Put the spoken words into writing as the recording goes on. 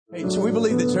Hey, we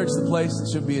believe that church is a place that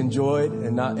should be enjoyed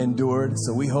and not endured.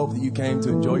 So we hope that you came to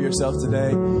enjoy yourself today.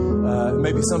 It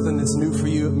may be something that's new for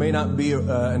you. It may not be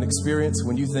an experience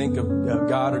when you think of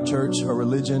God or church or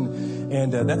religion.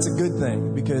 And that's a good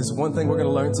thing, because one thing we're going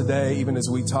to learn today, even as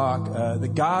we talk,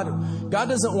 that God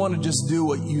doesn't want to just do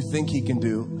what you think He can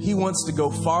do. He wants to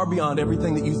go far beyond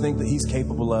everything that you think that He's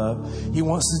capable of. He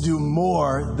wants to do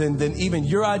more than even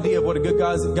your idea of what a good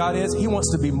God is. He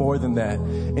wants to be more than that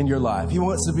in your life. He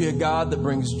wants to be a God that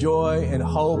brings joy and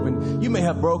hope. And you may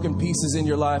have broken pieces in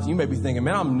your life. You may be thinking,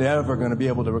 man, I'm never going to be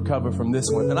able to recover from this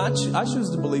one. And I choose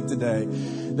to believe today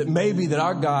that maybe that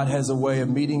our God has a way of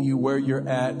meeting you where you're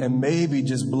at and maybe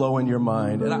just blowing your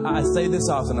mind. And I say this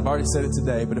often. I've already said it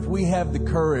today. But if we have the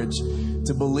courage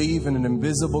to believe in an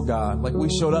invisible God, like we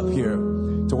showed up here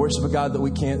to worship a God that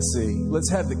we can't see, let's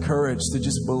have the courage to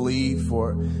just believe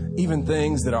for even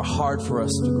things that are hard for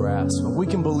us to grasp. If we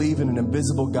can believe in an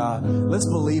invisible God, let's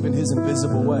believe in His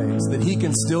invisible ways, that He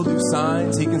can still do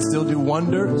signs, He can still do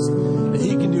wonders, that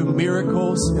He can do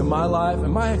miracles in my life.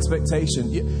 And my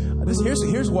expectation,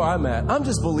 here's where I'm at. I'm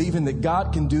just believing that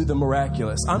God can do the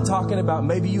miraculous. I'm talking about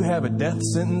maybe you have a death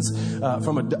sentence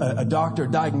from a doctor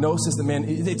diagnosis that, man,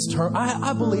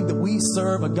 I believe that we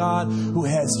serve a God who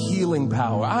has healing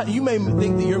power. You may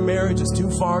think that your marriage is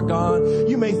too far gone.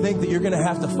 You may think that you're going to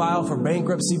have to file for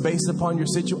bankruptcy based upon your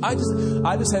situation.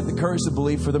 I just have the courage to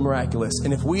believe for the miraculous.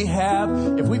 And if we've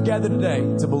gathered today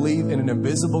to believe in an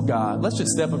invisible God, let's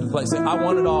just step up to the place and say, I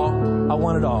want it all. I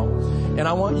want it all. And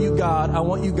I want you,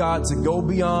 God, to go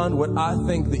beyond what I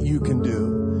think that you can do.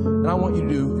 And I want you to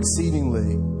do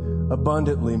exceedingly,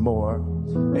 abundantly more.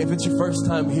 If it's your first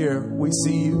time here, we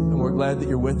see you and we're glad that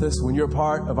you're with us. When you're a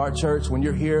part of our church, when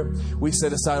you're here, we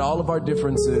set aside all of our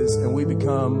differences and we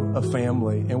become a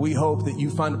family. And we hope that you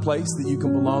find a place that you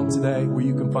can belong today, where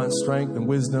you can find strength and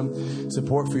wisdom,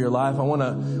 support for your life. I want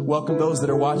to welcome those that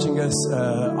are watching us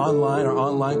online, our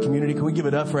online community. Can we give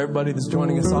it up for everybody that's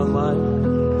joining us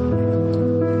online?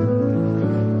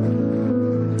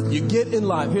 You get in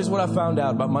life, here's what I found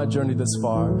out about my journey thus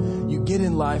far. You get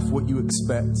in life what you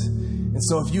expect. And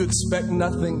so if you expect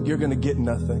nothing, you're going to get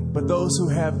nothing. But those who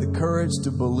have the courage to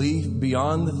believe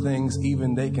beyond the things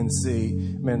even they can see,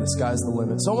 man, the sky's the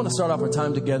limit. So I want to start off our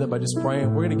time together by just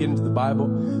praying. We're going to get into the Bible.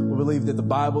 We believe that the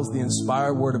Bible is the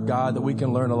inspired Word of God, that we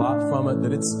can learn a lot from it,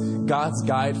 that it's God's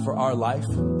guide for our life.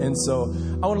 And so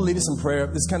I want to lead us in prayer.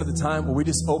 This is kind of the time where we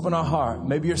just open our heart.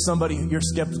 Maybe you're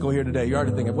skeptical here today. You're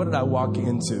already thinking, what did I walk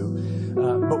into?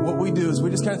 But what we do is we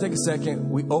just kind of take a second.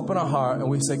 We open our heart and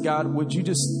we say, God, would you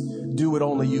just do what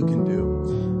only you can do?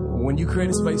 When you create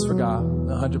a space for God,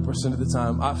 100% of the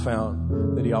time, I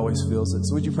found that He always feels it.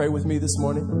 So would you pray with me this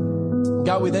morning?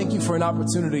 God, we thank you for an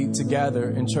opportunity to gather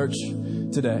in church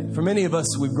today. For many of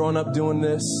us, we've grown up doing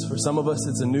this. For some of us,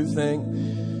 it's a new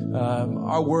thing.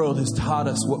 Our world has taught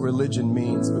us what religion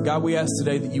means. But God, we ask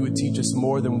today that you would teach us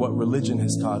more than what religion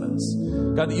has taught us.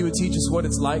 God, that you would teach us what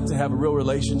it's like to have a real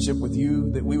relationship with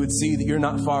you, that we would see that you're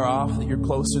not far off, that you're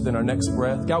closer than our next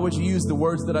breath. God, would you use the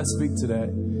words that I speak today,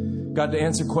 God, to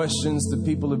answer questions that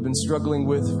people have been struggling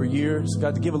with for years.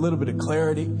 God, to give a little bit of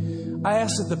clarity. I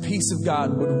ask that the peace of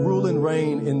God would rule and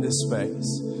reign in this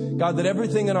space. God, that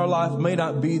everything in our life may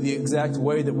not be the exact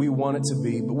way that we want it to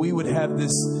be, but we would have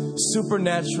this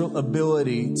supernatural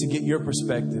ability to get your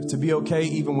perspective, to be okay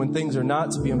even when things are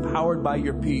not, to be empowered by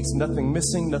your peace, nothing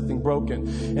missing, nothing broken,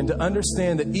 and to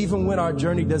understand that even when our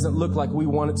journey doesn't look like we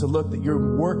want it to look, that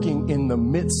you're working in the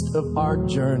midst of our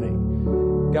journey.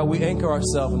 God, we anchor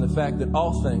ourselves in the fact that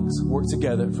all things work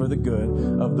together for the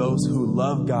good of those who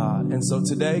love God. And so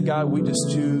today, God, we just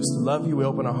choose to love you. We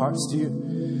open our hearts to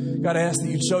you. God, I ask that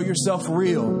you show yourself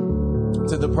real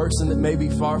to the person that may be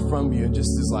far from you and just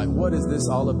is like, what is this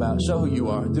all about? Show who you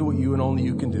are. Do what you and only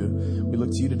you can do. We look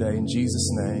to you today in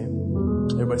Jesus' name.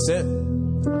 Everybody say it.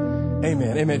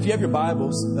 Amen. Amen. If you have your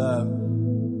Bibles,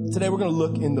 today we're going to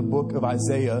look in the book of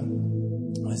Isaiah,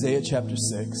 Isaiah chapter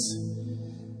 6.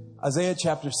 Isaiah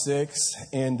chapter 6,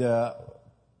 and I'm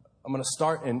going to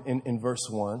start in verse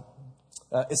 1.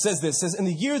 It says this, it says, in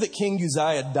the year that King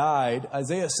Uzziah died,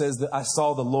 Isaiah says that I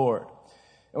saw the Lord.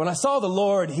 And when I saw the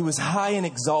Lord, he was high and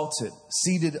exalted,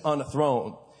 seated on a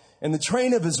throne. And the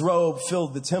train of his robe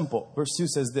filled the temple. Verse 2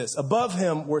 says this, above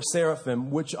him were seraphim,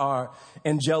 which are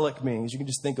angelic beings. You can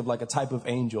just think of like a type of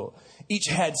angel. Each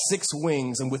had 6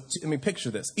 wings, and picture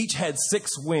this. Each had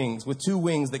 6 wings, with 2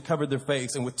 wings that covered their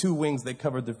face, and with 2 wings that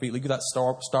covered their feet. Look at that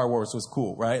Star Wars was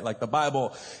cool, right? Like the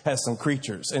Bible has some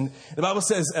creatures. And the Bible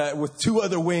says with 2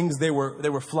 other wings they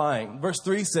were flying. Verse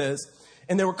 3 says,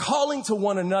 and they were calling to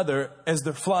one another as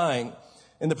they're flying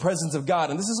in the presence of God.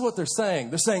 And this is what they're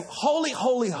saying. They're saying, holy,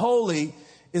 holy, holy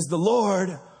is the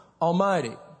Lord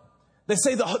Almighty. They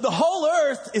say the whole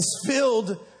earth is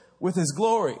filled with his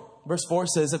glory. Verse 4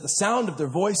 says, at the sound of their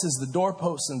voices, the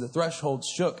doorposts and the thresholds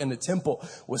shook, and the temple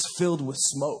was filled with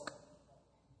smoke.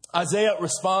 Isaiah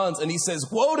responds and he says,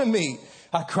 woe to me,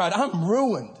 I cried, I'm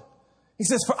ruined. He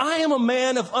says, for I am a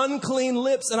man of unclean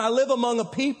lips, and I live among a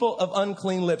people of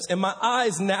unclean lips. And my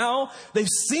eyes now, they've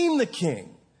seen the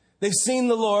King. They've seen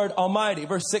the Lord Almighty.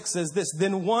 Verse 6 says this,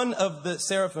 then one of the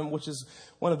seraphim, which is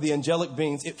one of the angelic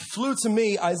beings, it flew to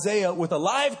me, Isaiah, with a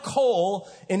live coal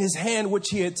in his hand, which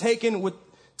he had taken with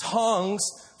tongs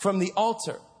from the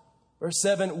altar. Verse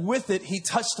 7, with it he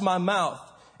touched my mouth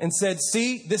and said,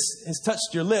 see, this has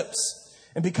touched your lips.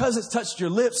 And because it's touched your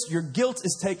lips, your guilt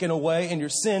is taken away and your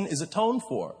sin is atoned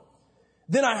for.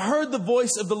 Then I heard the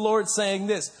voice of the Lord saying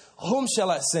this, whom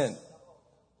shall I send?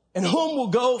 And whom will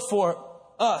go for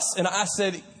us? And I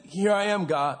said, here I am,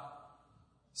 God,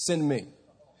 send me.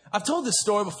 I've told this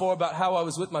story before about how I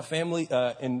was with my family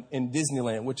in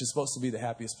Disneyland, which is supposed to be the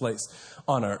happiest place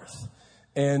on earth.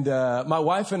 And my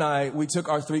wife and I, we took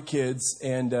our 3 kids,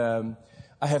 and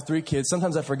I have 3 kids.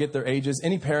 Sometimes I forget their ages.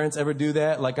 Any parents ever do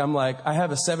that? Like, I'm like, I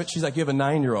have a 7. She's like, you have a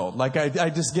 9-year-old. Like, I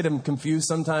just get them confused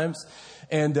sometimes.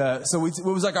 And so it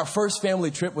was like our first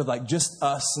family trip with like just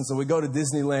us. And so we go to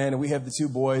Disneyland, and we have the 2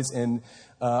 boys and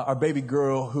our baby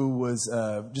girl who was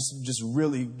just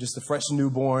really a fresh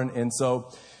newborn. And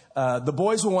so the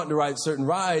boys were wanting to ride certain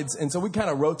rides, and so we kind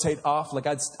of rotate off. Like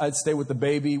I'd stay with the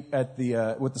baby at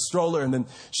the with the stroller, and then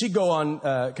she'd go on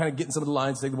kind of getting some of the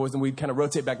lines, take the boys, and we'd kind of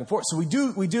rotate back and forth. So we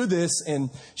do this, and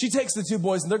she takes the 2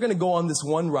 boys, and they're going to go on this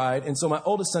one ride. And so my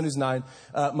oldest son, who's 9,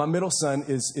 my middle son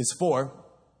is 4.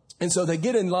 And so they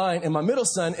get in line, and my middle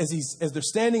son, as they're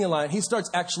standing in line, he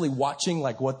starts actually watching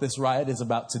like what this ride is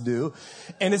about to do.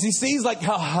 And as he sees like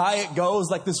how high it goes,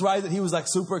 like this ride that he was like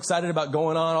super excited about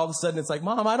going on, all of a sudden it's like,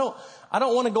 Mom, I don't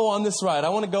want to go on this ride. I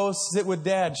want to go sit with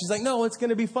Dad. She's like, no, it's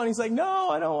going to be fun. He's like, no,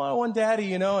 I want Daddy,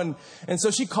 you know. And so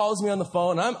she calls me on the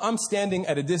phone. I'm standing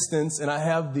at a distance, and I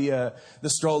have the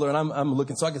stroller, and I'm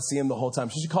looking so I can see him the whole time.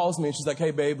 So she calls me, and she's like,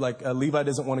 hey, babe, like Levi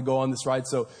doesn't want to go on this ride.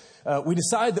 So we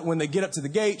decide that when they get up to the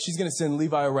gate, she's going to send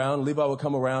Levi around. Levi will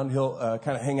come around. He'll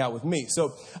kind of hang out with me.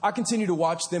 So I continue to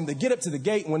watch them. They get up to the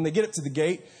gate. And when they get up to the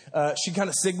gate, she kind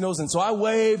of signals. And so I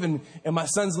wave, and my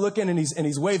son's looking, and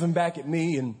he's waving back at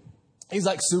me. And he's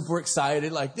like super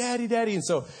excited, like, Daddy, Daddy. And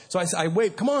so I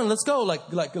wave, come on, let's go.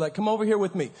 Like, come over here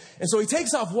with me. And so he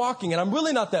takes off walking, and I'm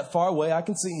really not that far away. I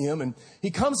can see him, and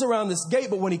he comes around this gate.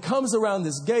 But when he comes around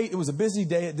this gate, it was a busy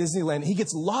day at Disneyland. He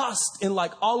gets lost in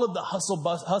like all of the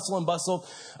hustle and bustle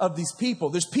of these people.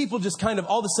 There's people just kind of,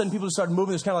 all of a sudden people just started moving.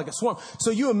 There's kind of like a swarm.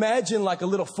 So you imagine like a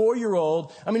little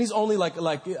 4-year-old. I mean, he's only like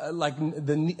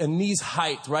a knee's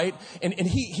height, right? And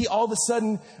he all of a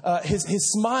sudden,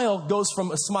 his smile goes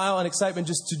from a smile and excitement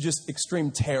just extreme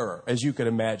terror, as you could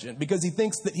imagine, because he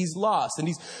thinks that he's lost, and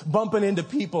he's bumping into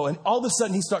people, and all of a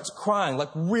sudden he starts crying, like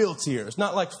real tears,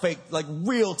 not like fake, like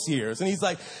real tears. And he's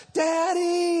like,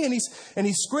 Daddy, and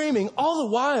he's screaming. All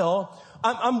the while,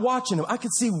 I'm watching him. I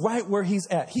can see right where he's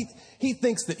at. He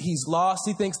thinks that he's lost.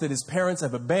 He thinks that his parents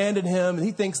have abandoned him. And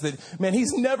he thinks that, man,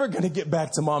 he's never going to get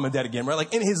back to Mom and Dad again, right?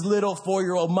 Like in his little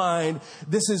 4-year-old mind,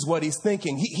 this is what he's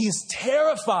thinking. He's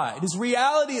terrified. His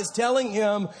reality is telling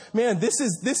him, man, this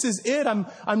is it.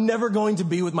 I'm never going to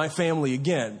be with my family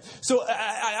again. So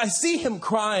I see him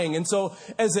crying. And so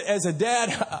as a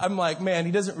dad, I'm like, man,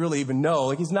 he doesn't really even know.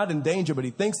 Like, he's not in danger, but he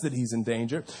thinks that he's in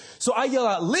danger. So I yell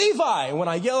out, Levi. And when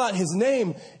I yell out his name,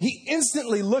 he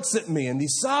instantly looks at me, and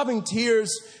these sobbing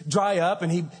tears dry up, and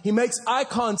he makes eye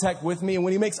contact with me. And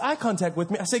when he makes eye contact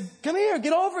with me, I say, come here,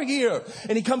 get over here.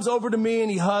 And he comes over to me, and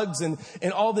he hugs and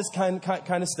all this kind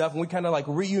of stuff. And we kind of like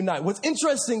reunite. What's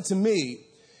interesting to me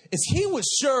is he was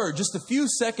sure just a few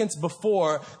seconds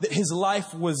before that his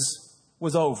life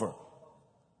was over.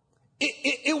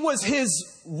 It was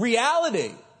his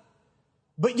reality,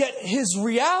 but yet his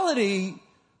reality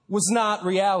was not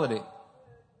reality.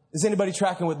 Is anybody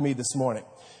tracking with me this morning?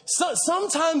 So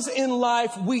sometimes in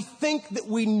life, we think that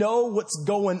we know what's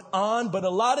going on, but a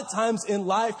lot of times in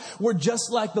life, we're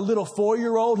just like the little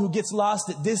 4-year-old who gets lost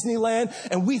at Disneyland,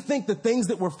 and we think the things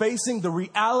that we're facing, the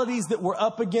realities that we're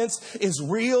up against is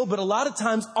real, but a lot of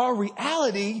times our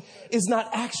reality is not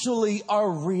actually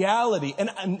our reality.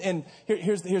 And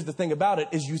here's the thing about it,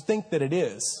 is you think that it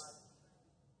is.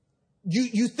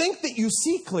 You think that you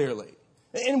see clearly.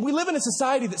 And we live in a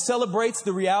society that celebrates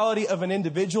the reality of an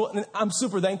individual. And I'm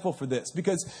super thankful for this,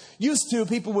 because used to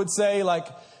people would say like,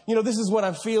 you know, this is what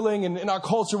I'm feeling. And our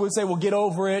culture would say, well, get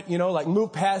over it, you know, like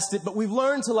move past it. But we've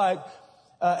learned to like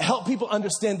help people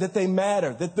understand that they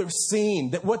matter, that they're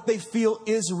seen, that what they feel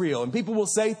is real. And people will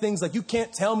say things like, you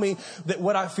can't tell me that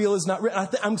what I feel is not real.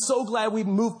 I'm so glad we've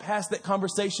moved past that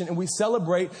conversation and we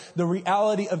celebrate the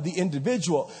reality of the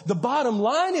individual. The bottom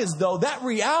line is, though, that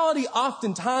reality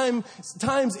oftentimes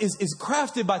is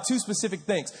crafted by two specific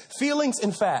things: feelings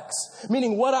and facts.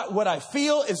 Meaning what I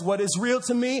feel is what is real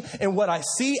to me, and what I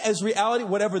see as reality,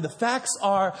 whatever the facts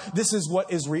are, this is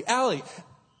what is reality.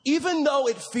 Even though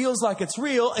it feels like it's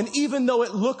real, and even though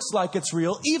it looks like it's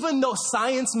real, even though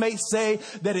science may say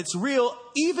that it's real,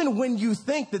 even when you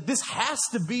think that this has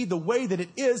to be the way that it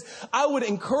is, I would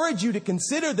encourage you to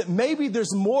consider that maybe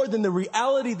there's more than the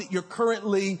reality that you're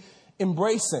currently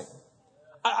embracing.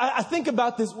 I think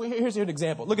about this. Here's an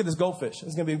example. Look at this goldfish.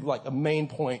 It's going to be like a main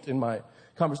point in my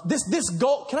conversation.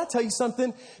 Can I tell you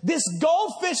something? This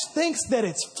goldfish thinks that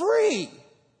it's free.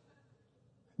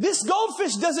 This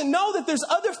goldfish doesn't know that there's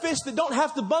other fish that don't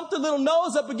have to bump their little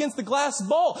nose up against the glass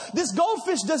bowl. This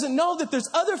goldfish doesn't know that there's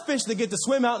other fish that get to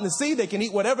swim out in the sea. They can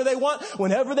eat whatever they want,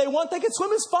 whenever they want. They can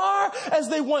swim as far as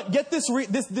they want. Get this,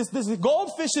 this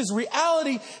goldfish's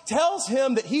reality tells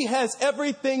him that he has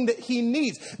everything that he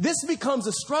needs. This becomes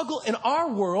a struggle in our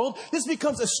world. This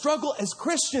becomes a struggle as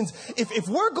Christians. If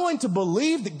we're going to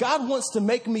believe that God wants to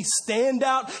make me stand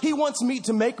out, He wants me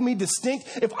to make me distinct.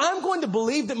 If I'm going to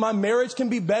believe that my marriage can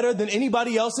be better than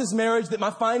anybody else's marriage, that my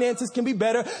finances can be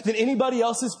better than anybody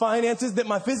else's finances, that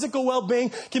my physical well-being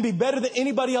can be better than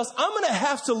anybody else, I'm going to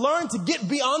have to learn to get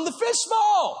beyond the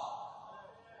fishbowl.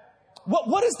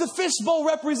 What does the fishbowl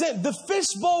represent? The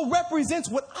fishbowl represents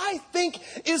what I think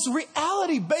is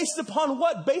reality based upon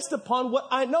what? Based upon what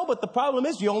I know. But the problem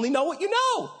is you only know what you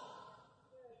know.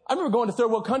 I remember going to third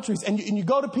world countries and you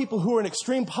go to people who are in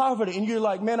extreme poverty and you're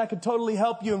like, man, I could totally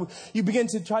help you. And you begin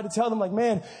to try to tell them like,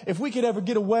 man, if we could ever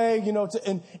get away,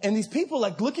 and these people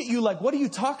like look at you like, what are you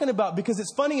talking about? Because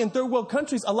it's funny, in third world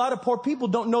countries, a lot of poor people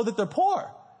don't know that they're poor.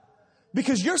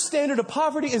 Because your standard of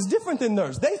poverty is different than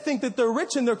theirs. They think that they're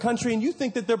rich in their country and you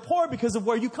think that they're poor because of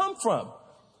where you come from.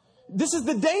 This is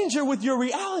the danger with your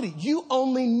reality. You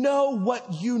only know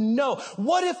what you know.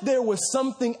 What if there was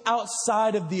something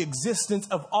outside of the existence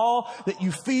of all that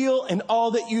you feel and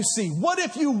all that you see? What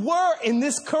if you were in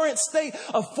this current state,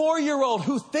 a 4-year-old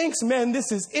who thinks, man,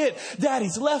 this is it.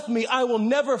 Daddy's left me. I will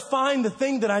never find the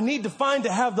thing that I need to find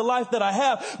to have the life that I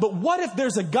have. But what if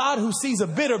there's a God who sees a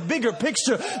bigger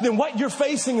picture than what you're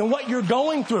facing and what you're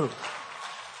going through?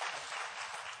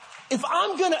 If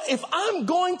I'm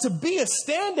going to be a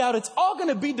standout, it's all going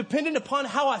to be dependent upon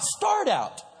how I start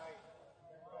out.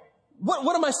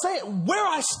 What am I saying? Where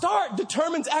I start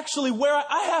determines actually where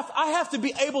I have to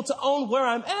be able to own where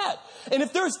I'm at. And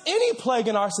if there's any plague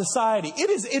in our society, it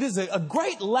is a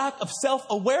great lack of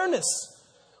self-awareness.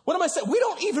 What am I saying? We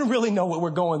don't even really know what we're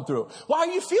going through. Why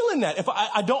are you feeling that? If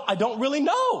I don't really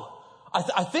know.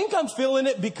 I think I'm feeling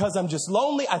it because I'm just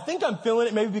lonely. I think I'm feeling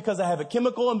it maybe because I have a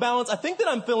chemical imbalance. I think that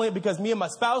I'm feeling it because me and my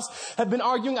spouse have been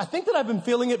arguing. I think that I've been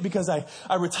feeling it because I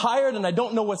retired and I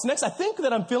don't know what's next. I think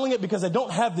that I'm feeling it because I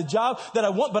don't have the job that I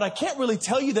want, but I can't really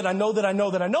tell you that I know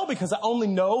because I only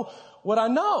know what I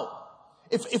know.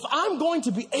 If I'm going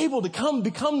to be able to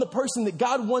become the person that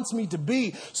God wants me to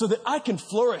be so that I can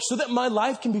flourish, so that my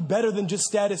life can be better than just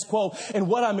status quo and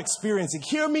what I'm experiencing.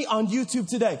 Hear me on YouTube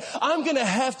today. I'm going to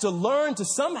have to learn to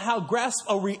somehow grasp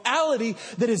a reality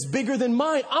that is bigger than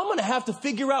mine. I'm going to have to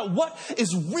figure out what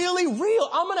is really real.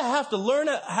 I'm going to have to learn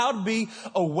how to be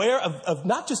aware of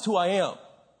not just who I am,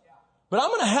 but I'm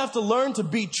going to have to learn to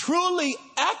be truly,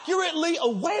 accurately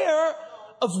aware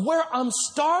of where I'm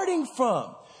starting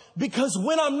from. Because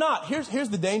when I'm not, here's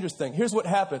the dangerous thing. Here's what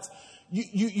happens.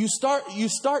 You start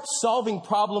solving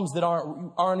problems that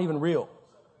aren't even real.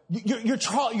 You're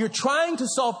trying to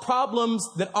solve problems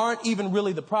that aren't even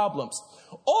really the problems.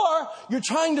 Or you're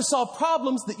trying to solve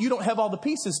problems that you don't have all the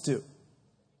pieces to.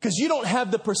 Because you don't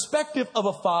have the perspective of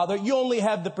a father. You only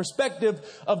have the perspective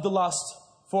of the lost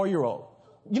 4-year-old.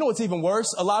 You know what's even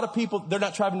worse? A lot of people, they're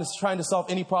not trying to solve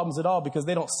any problems at all because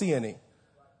they don't see any.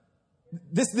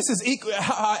 This is equal.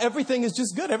 Everything is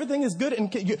just good. Everything is good.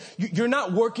 And you're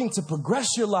not working to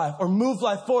progress your life or move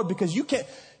life forward because you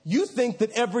think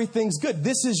that everything's good.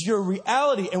 This is your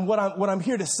reality. And what I'm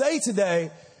here to say today,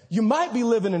 you might be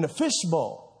living in a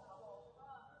fishbowl.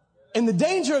 And the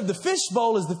danger of the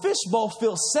fishbowl is the fishbowl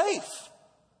feels safe.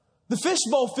 The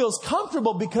fishbowl feels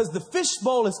comfortable because the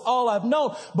fishbowl is all I've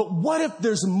known. But what if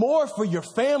there's more for your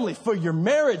family, for your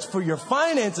marriage, for your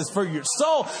finances, for your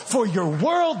soul, for your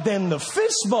world than the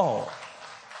fishbowl?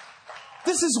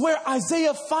 This is where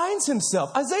Isaiah finds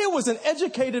himself. Isaiah was an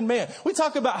educated man. We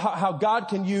talk about how God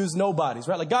can use nobodies,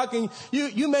 right? Like God can,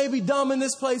 you may be dumb in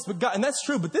this place, but God, and that's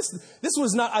true, but this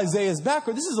was not Isaiah's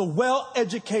background. This is a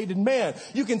well-educated man.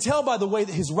 You can tell by the way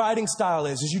that his writing style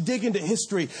is. As you dig into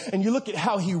history and you look at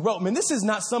how he wrote, man, this is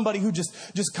not somebody who just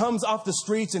comes off the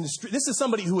streets and this is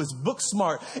somebody who is book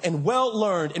smart and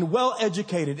well-learned and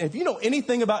well-educated. And if you know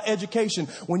anything about education,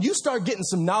 when you start getting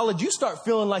some knowledge, you start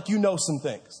feeling like you know some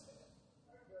things.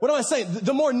 What am I saying?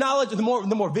 The more knowledge, the more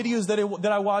videos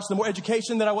that I watch, the more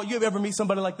education that I watch. You ever meet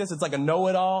somebody like this? It's like a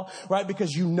know-it-all, right?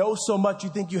 Because you know so much, you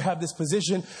think you have this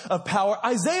position of power.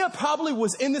 Isaiah probably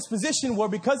was in this position where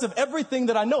because of everything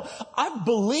that I know, I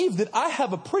believe that I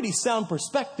have a pretty sound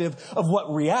perspective of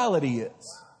what reality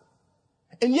is.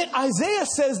 And yet Isaiah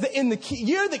says that in the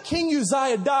year that King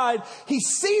Uzziah died, he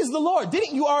sees the Lord.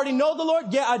 Didn't you already know the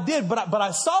Lord? Yeah, I did. But I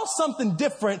saw something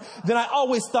different than I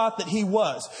always thought that he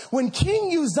was. When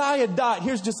King Uzziah died,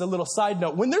 here's just a little side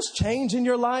note. When there's change in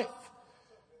your life,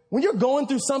 when you're going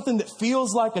through something that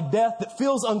feels like a death, that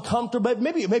feels uncomfortable,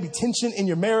 maybe tension in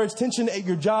your marriage, tension at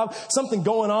your job, something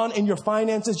going on in your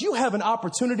finances, you have an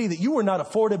opportunity that you were not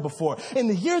afforded before. In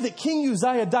the year that King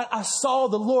Uzziah died, I saw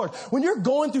the Lord. When you're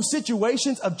going through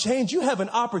situations of change, you have an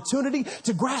opportunity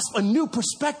to grasp a new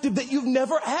perspective that you've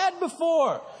never had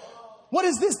before. What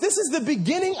is this? This is the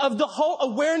beginning of the whole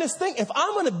awareness thing. If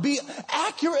I'm going to be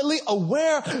accurately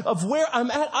aware of where I'm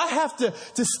at, I have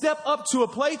to step up to a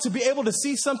plate to be able to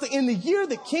see something. In the year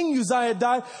that King Uzziah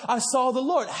died, I saw the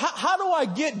Lord. How do I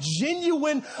get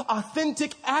genuine,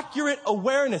 authentic, accurate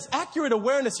awareness? Accurate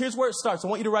awareness, here's where it starts. I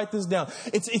want you to write this down.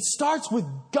 It starts with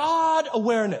God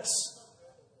awareness.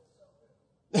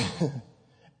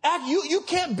 You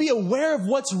can't be aware of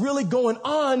what's really going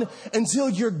on until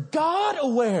you're God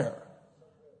aware.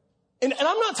 And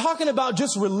I'm not talking about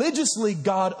just religiously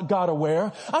God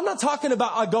aware. I'm not talking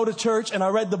about I go to church and I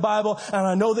read the Bible and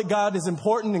I know that God is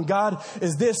important and God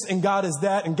is this and God is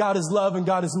that and God is love and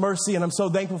God is mercy and I'm so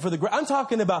thankful for the grace. I'm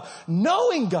talking about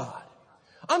knowing God.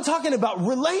 I'm talking about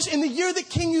relation. In the year that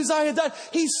King Uzziah died,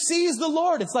 he sees the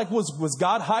Lord. It's like, was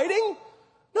God hiding?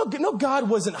 No, God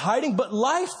wasn't hiding, but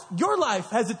your life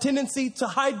has a tendency to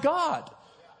hide God.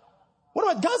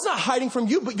 God's not hiding from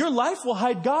you, but your life will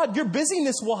hide God. Your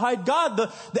busyness will hide God.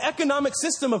 The economic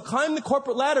system of climb the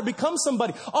corporate ladder, become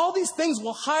somebody. All these things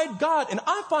will hide God. And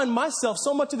I find myself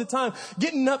so much of the time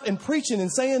getting up and preaching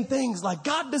and saying things like,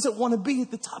 God doesn't want to be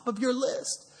at the top of your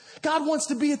list. God wants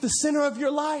to be at the center of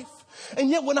your life. And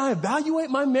yet when I evaluate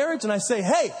my marriage and I say,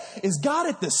 hey, is God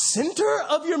at the center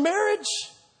of your marriage?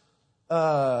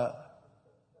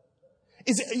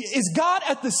 Is God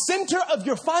at the center of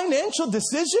your financial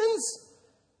decisions?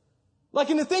 Like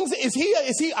in the things, is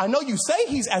he, I know you say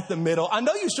he's at the middle. I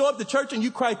know you show up to church and you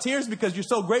cry tears because you're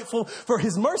so grateful for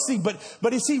his mercy,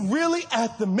 but is he really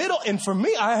at the middle? And for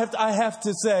me, I have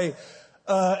to say,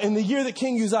 in the year that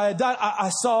King Uzziah died, I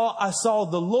saw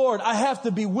the Lord. I have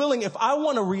to be willing, if I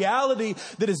want a reality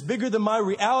that is bigger than my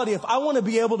reality, if I want to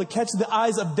be able to catch the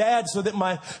eyes of Dad so that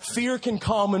my fear can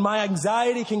calm and my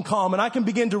anxiety can calm and I can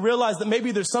begin to realize that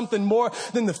maybe there's something more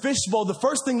than the fishbowl, the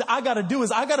first thing that I got to do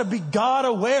is I got to be God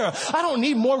aware. I don't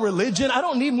need more religion. I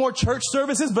don't need more church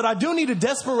services, but I do need a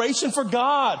desperation for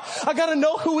God. I got to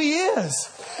know who he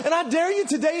is. And I dare you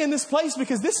today in this place,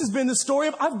 because this has been the story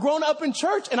of I've grown up in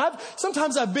church and sometimes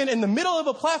I've been in the middle of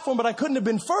a platform, but I couldn't have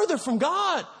been further from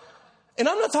God. And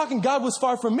I'm not talking God was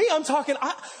far from me. I'm talking,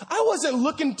 I wasn't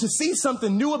looking to see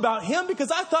something new about him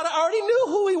because I thought I already knew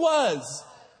who he was.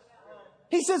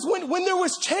 He says, when there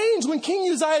was change, when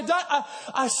King Uzziah died,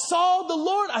 I saw the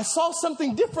Lord. I saw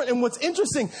something different. And what's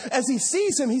interesting, as he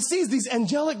sees him, he sees these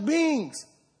angelic beings.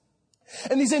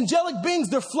 And these angelic beings,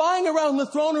 they're flying around the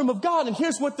throne room of God. And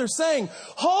here's what they're saying.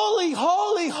 Holy,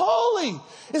 holy, holy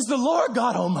is the Lord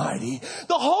God Almighty.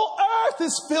 The whole earth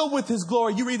is filled with his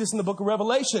glory. You read this in the book of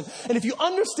Revelation. And if you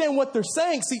understand what they're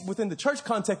saying, see, within the church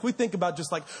context, we think about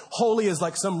just like holy as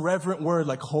like some reverent word,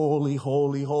 like holy,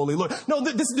 holy, holy Lord. No,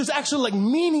 there's actually like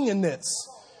meaning in this.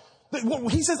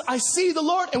 He says, I see the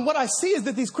Lord, and what I see is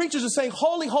that these creatures are saying,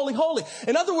 holy, holy, holy.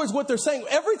 In other words, what they're saying,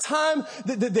 every time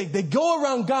they go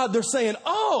around God, they're saying,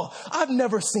 oh, I've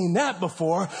never seen that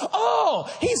before. Oh,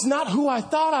 he's not who I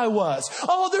thought I was.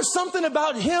 Oh, there's something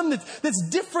about him that's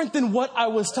different than what I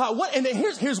was taught. And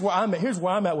here's where I'm at. Here's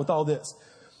where I'm at with all this.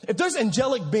 If there's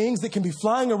angelic beings that can be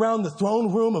flying around the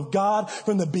throne room of God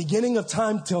from the beginning of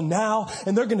time till now,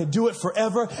 and they're going to do it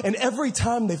forever, and every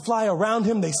time they fly around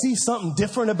him, they see something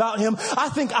different about him, I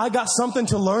think I got something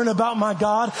to learn about my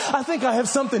God. I think I have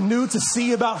something new to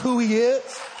see about who he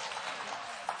is.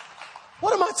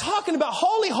 What am I talking about?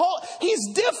 Holy, holy, he's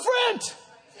different.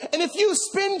 And if you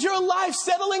spend your life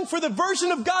settling for the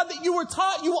version of God that you were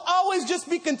taught, you will always just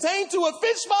be contained to a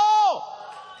fishbowl.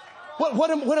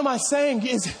 What am I saying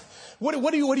is,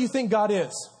 what do you think God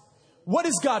is? What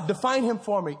is God? Define him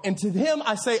for me. And to him,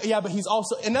 I say, yeah, but he's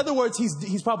also, in other words,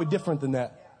 he's probably different than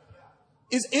that.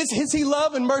 Is he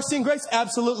love and mercy and grace?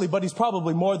 Absolutely. But he's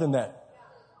probably more than that.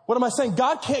 What am I saying?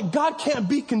 God can't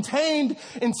be contained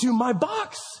into my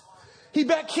box. He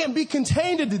can't be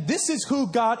contained into this is who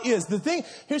God is.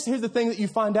 Here's the thing that you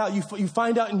find out. You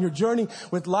find out in your journey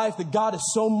with life that God is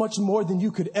so much more than you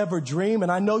could ever dream.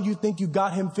 And I know you think you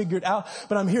got him figured out,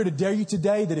 but I'm here to dare you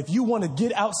today that if you want to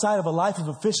get outside of a life of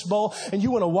a fishbowl and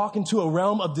you want to walk into a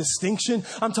realm of distinction,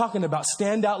 I'm talking about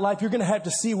standout life. You're going to have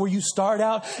to see where you start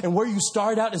out, and where you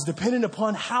start out is dependent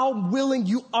upon how willing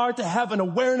you are to have an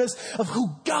awareness of who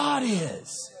God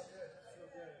is.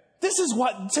 This is why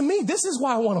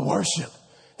I want to worship.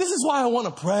 This is why I want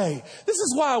to pray. This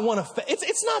is why I want to,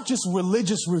 it's not just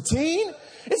religious routine.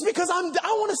 It's because I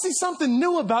want to see something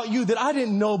new about you that I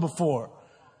didn't know before.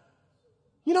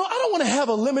 You know, I don't want to have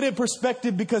a limited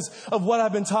perspective because of what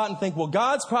I've been taught and think, well,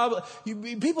 God's probably,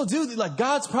 people do like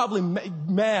God's probably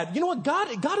mad. You know what?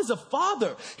 God is a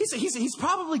father. He's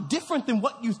probably different than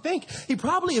what you think. He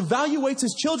probably evaluates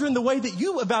his children the way that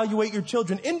you evaluate your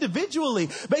children individually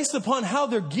based upon how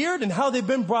they're geared and how they've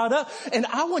been brought up. And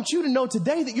I want you to know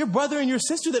today that your brother and your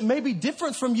sister that may be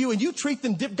different from you and you treat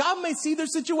them different, God may see their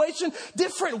situation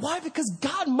different. Why? Because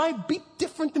God might be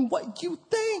different than what you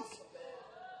think.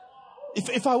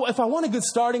 If I want a good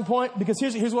starting point, because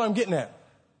here's what I'm getting at.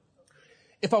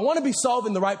 If I want to be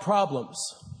solving the right problems,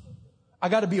 I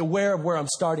got to be aware of where I'm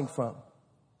starting from.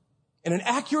 And an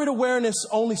accurate awareness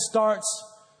only starts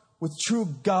with true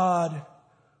God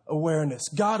awareness.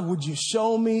 God, would you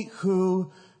show me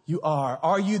who you are?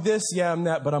 Are you this? Yeah, I'm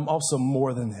that, but I'm also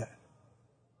more than that.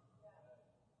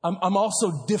 I'm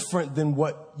also different than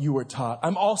what you were taught.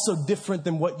 I'm also different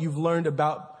than what you've learned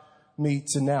about me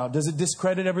to now. Does it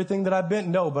discredit everything that I've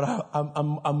been? No, but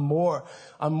I'm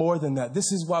more than that.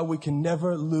 This is why we can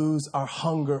never lose our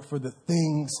hunger for the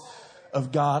things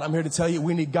of God. I'm here to tell you,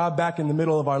 we need God back in the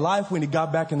middle of our life. We need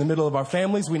God back in the middle of our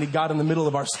families. We need God in the middle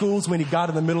of our schools. We need God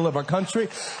in the middle of our country.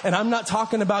 And I'm not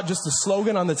talking about just a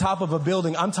slogan on the top of a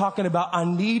building. I'm talking about I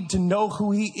need to know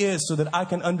who he is so that I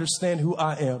can understand who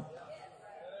I am.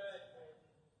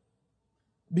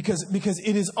 Because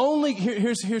it is only,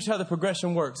 here's how the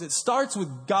progression works. It starts with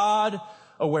God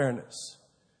awareness.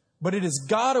 But it is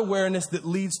God awareness that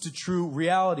leads to true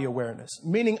reality awareness.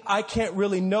 Meaning I can't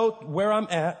really know where I'm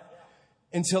at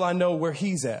until I know where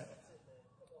he's at.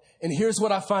 And here's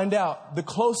what I find out. The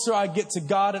closer I get to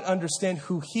God and understand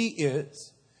who he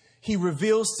is, he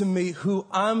reveals to me who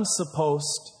I'm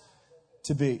supposed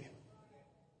to be.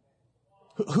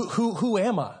 Who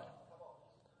am I?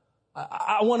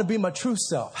 I want to be my true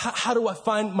self. How do I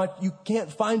find you can't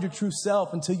find your true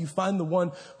self until you find the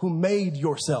one who made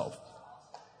yourself.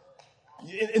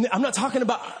 And I'm not talking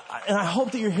about, and I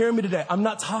hope that you're hearing me today, I'm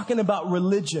not talking about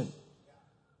religion.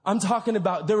 I'm talking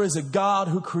about there is a God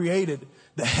who created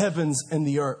the heavens and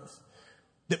the earth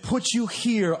that puts you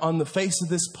here on the face of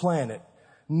this planet,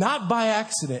 not by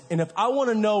accident. And if I want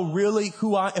to know really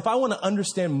if I want to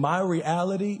understand my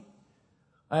reality,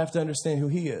 I have to understand who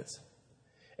he is.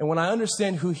 And when I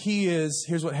understand who he is,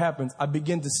 here's what happens. I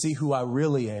begin to see who I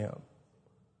really am.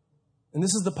 And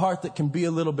this is the part that can be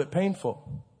a little bit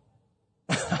painful.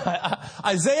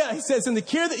 Isaiah, he says, in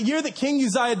the year that King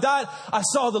Uzziah died, I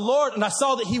saw the Lord and I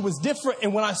saw that he was different.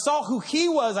 And when I saw who he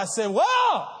was, I said,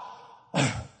 wow,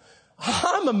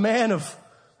 I'm a man of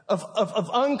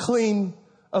unclean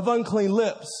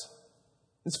lips.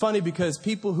 It's funny because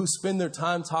people who spend their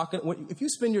time if you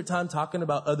spend your time talking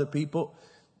about other people,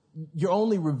 you're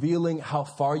only revealing how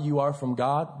far you are from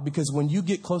God. Because when you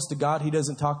get close to God, he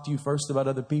doesn't talk to you first about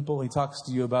other people. He talks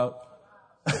to you about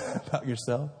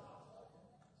yourself.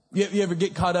 You ever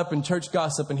get caught up in church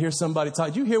gossip and hear somebody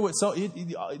talk? You hear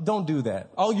don't do that.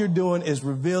 All you're doing is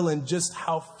revealing just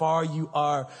how far you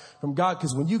are from God.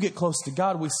 Because when you get close to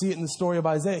God, we see it in the story of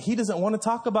Isaiah. He doesn't want to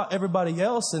talk about everybody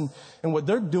else and what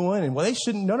they're doing and they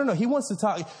shouldn't. No. He wants to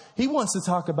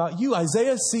talk about you.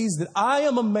 Isaiah sees that I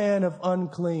am a man of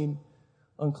unclean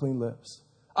lips.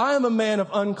 I am a man of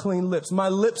unclean lips. My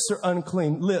lips are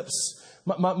unclean lips.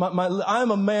 I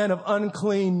am a man of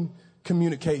unclean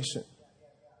communication.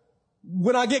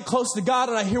 When I get close to God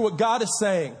and I hear what God is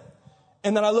saying,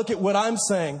 and then I look at what I'm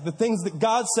saying, the things that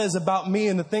God says about me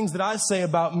and the things that I say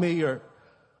about me are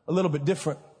a little bit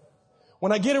different.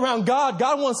 When I get around God,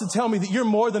 God wants to tell me that you're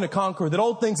more than a conqueror, that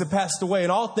old things have passed away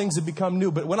and all things have become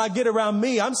new. But when I get around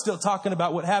me, I'm still talking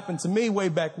about what happened to me way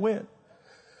back when.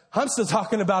 I'm still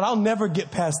talking about I'll never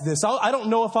get past this. I don't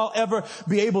know if I'll ever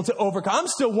be able to overcome. I'm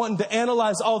still wanting to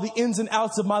analyze all the ins and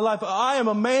outs of my life. I am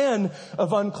a man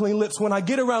of unclean lips. When I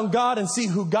get around God and see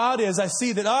who God is, I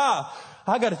see that,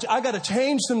 I got to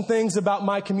change some things about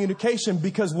my communication,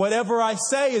 because whatever I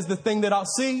say is the thing that I'll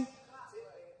see.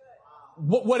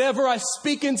 Whatever I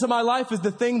speak into my life is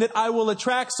the thing that I will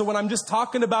attract. So when I'm just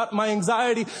talking about my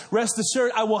anxiety, rest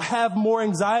assured I will have more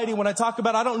anxiety. When I talk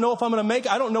about I don't know if I'm going to make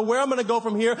it, I don't know where I'm going to go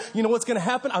from here. You know what's going to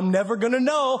happen? I'm never going to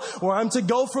know where I'm to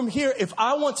go from here. If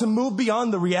I want to move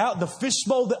beyond the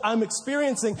fishbowl that I'm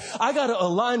experiencing, I got to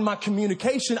align my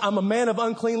communication. I'm a man of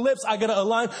unclean lips. I got to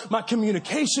align my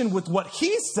communication with what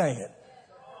He's saying.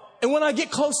 And when I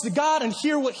get close to God and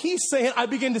hear what He's saying, I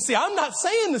begin to see I'm not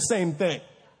saying the same thing.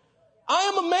 I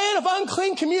am a man of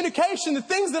unclean communication. The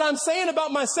things that I'm saying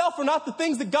about myself are not the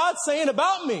things that God's saying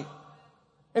about me.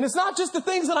 And it's not just the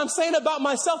things that I'm saying about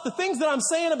myself. The things that I'm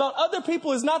saying about other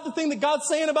people is not the thing that God's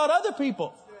saying about other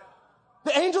people.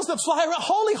 The angels that fly around,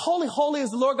 holy, holy, holy is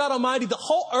the Lord God Almighty. The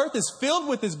whole earth is filled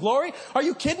with His glory. Are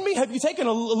you kidding me? Have you taken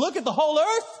a look at the whole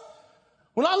earth?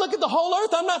 When I look at the whole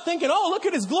earth, I'm not thinking, oh, look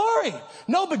at His glory.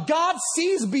 No, but God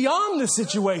sees beyond the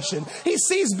situation. He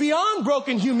sees beyond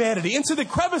broken humanity into the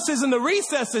crevices and the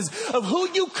recesses of who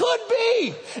you could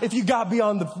be if you got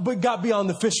beyond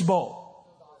the fishbowl.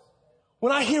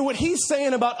 When I hear what He's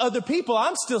saying about other people,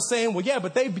 I'm still saying, well, yeah,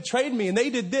 but they betrayed me and they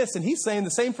did this. And He's saying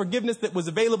the same forgiveness that was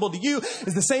available to you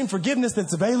is the same forgiveness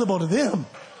that's available to them.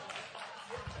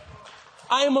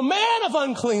 I am a man of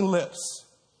unclean lips.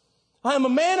 I am a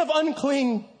man of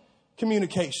unclean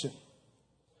communication.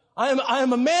 I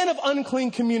am a man of unclean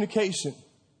communication,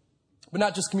 but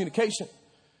not just communication,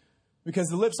 because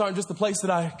the lips aren't just the place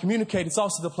that I communicate. It's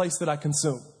also the place that I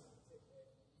consume.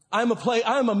 I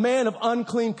am a man of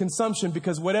unclean consumption,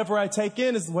 because whatever I take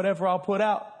in is whatever I'll put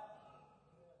out.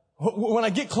 When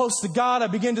I get close to God, I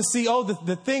begin to see,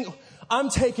 the thing, I'm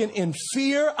taking in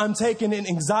fear. I'm taking in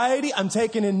anxiety. I'm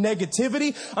taking in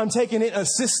negativity. I'm taking in a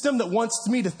system that wants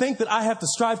me to think that I have to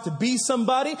strive to be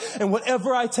somebody. And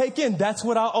whatever I take in, that's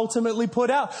what I'll ultimately put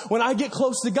out. When I get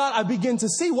close to God, I begin to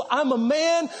see, well, I'm a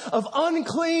man of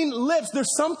unclean lips.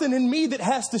 There's something in me that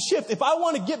has to shift. If I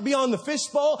want to get beyond the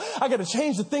fishbowl, I got to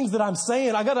change the things that I'm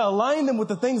saying. I got to align them with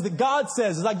the things that God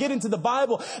says. As I get into the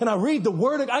Bible and I read the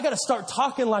Word, I got to start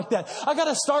talking like that. I got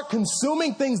to start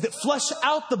consuming things that flush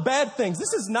out the bad things.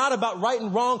 This is not about right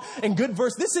and wrong and good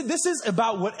verse. This is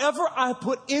about whatever I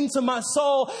put into my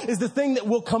soul is the thing that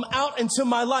will come out into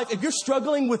my life. If you're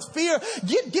struggling with fear,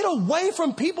 get away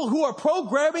from people who are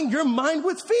programming your mind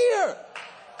with fear.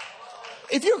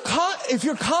 If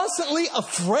you're constantly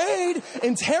afraid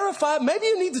and terrified, maybe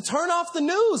you need to turn off the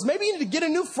news. Maybe you need to get a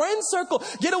new friend circle.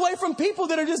 Get away from people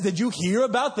that are just, did you hear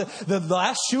about the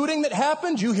last shooting that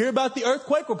happened? Did you hear about the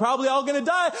earthquake? We're probably all going to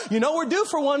die. You know, we're due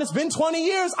for one. It's been 20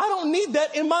 years. I don't need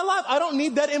that in my life. I don't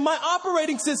need that in my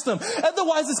operating system.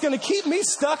 Otherwise, it's going to keep me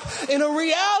stuck in a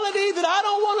reality that I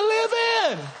don't want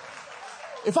to live in.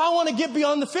 If I want to get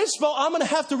beyond the fishbowl, I'm going to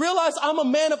have to realize I'm a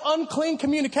man of unclean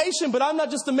communication, but I'm not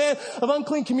just a man of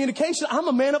unclean communication. I'm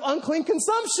a man of unclean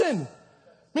consumption.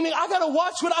 Meaning I got to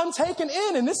watch what I'm taking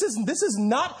in. And this is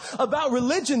not about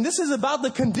religion. This is about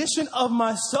the condition of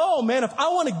my soul, man. If I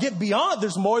want to get beyond,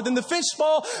 there's more than the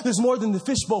fishbowl. There's more than the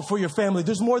fishbowl for your family.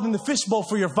 There's more than the fishbowl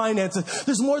for your finances.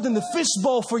 There's more than the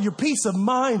fishbowl for your peace of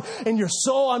mind and your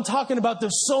soul. I'm talking about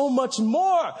there's so much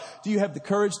more. Do you have the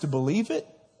courage to believe it?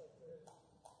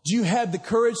 Do you have the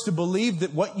courage to believe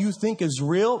that what you think is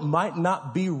real might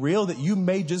not be real, that you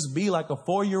may just be like a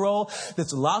 4-year-old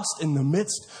that's lost in the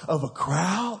midst of a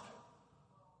crowd?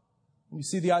 When you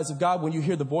see the eyes of God, when you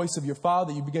hear the voice of your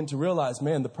Father, you begin to realize,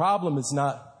 man, the problem is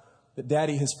not that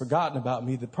Daddy has forgotten about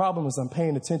me. The problem is I'm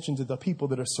paying attention to the people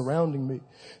that are surrounding me,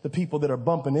 the people that are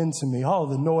bumping into me, all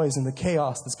the noise and the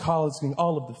chaos that's causing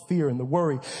all of the fear and the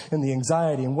worry and the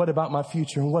anxiety. And what about my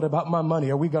future? And what about my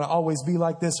money? Are we going to always be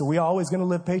like this? Are we always going to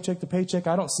live paycheck to paycheck?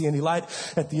 I don't see any light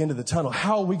at the end of the tunnel.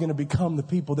 How are we going to become the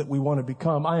people that we want to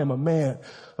become? I am a man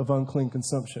of unclean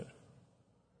consumption.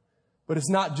 But it's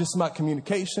not just my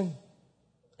communication,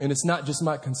 and it's not just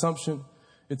my consumption.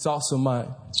 It's also my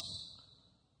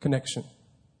connection.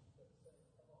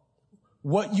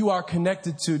 What you are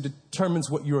connected to determines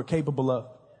what you are capable of.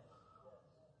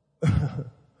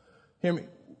 Hear me.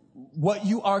 What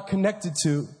you are connected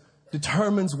to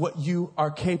determines what you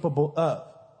are capable of.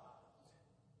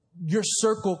 Your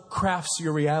circle crafts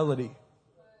your reality.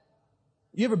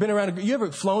 You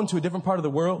ever flown to a different part of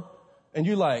the world and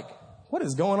you're like, what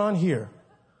is going on here?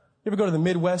 You ever go to the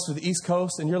Midwest or the East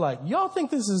Coast and you're like, y'all think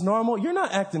this is normal? You're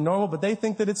not acting normal, but they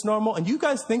think that it's normal. And you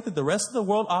guys think that the rest of the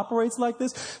world operates like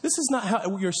this? This is not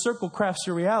how your circle crafts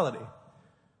your reality.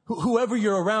 Whoever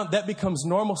you're around, that becomes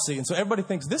normalcy. And so everybody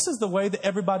thinks this is the way that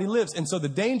everybody lives. And so the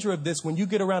danger of this, when you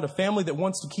get around a family that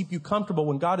wants to keep you comfortable,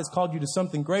 when God has called you to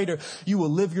something greater, you will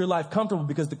live your life comfortable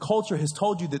because the culture has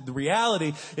told you that the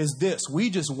reality is this. We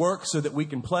just work so that we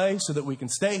can play, so that we can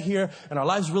stay here. And our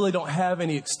lives really don't have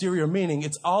any exterior meaning.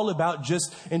 It's all about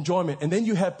just enjoyment. And then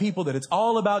you have people that it's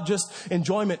all about just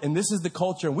enjoyment. And this is the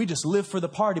culture. And we just live for the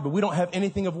party, but we don't have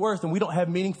anything of worth and we don't have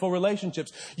meaningful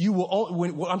relationships. You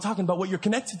will, I'm talking about what you're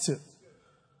connected to.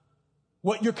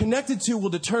 What you're connected to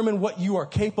will determine what you are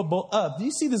capable of. Do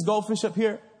you see this goldfish up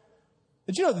here?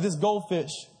 Did you know that this goldfish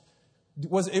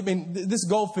this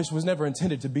goldfish was never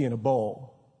intended to be in a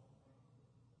bowl?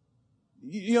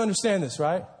 You understand this,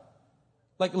 right?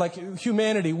 Like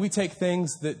humanity, we take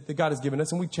things that God has given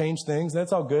us and we change things.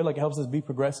 That's all good. Like it helps us be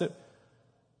progressive.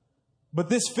 But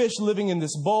this fish living in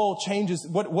this bowl changes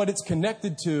what it's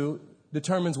connected to,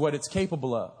 determines what it's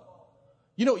capable of.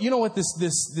 You know what this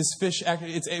fish,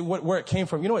 where it came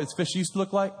from. You know what its fish used to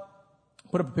look like?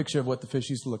 Put up a picture of what the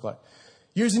fish used to look like.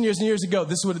 Years and years and years ago,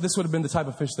 this would have been the type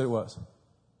of fish that it was.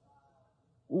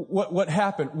 What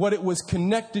happened? What it was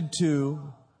connected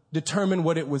to determined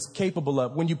what it was capable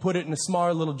of. When you put it in a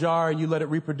smaller little jar and you let it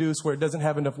reproduce where it doesn't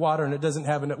have enough water and it doesn't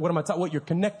have enough, what you're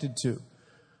connected to.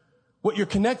 What you're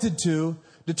connected to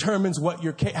determines what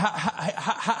you're,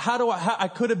 I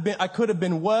could have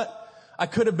been what? I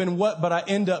could have been what, but I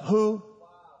end up who?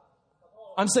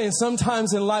 I'm saying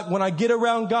sometimes in life, when I get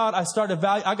around God, I start to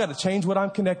value, I got to change what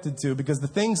I'm connected to because the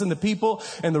things and the people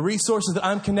and the resources that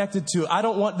I'm connected to, I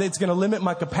don't want that's going to limit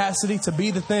my capacity to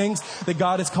be the things that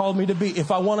God has called me to be.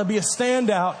 If I want to be a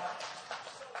standout,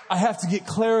 I have to get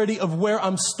clarity of where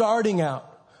I'm starting out.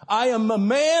 I am a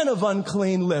man of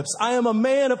unclean lips. I am a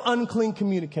man of unclean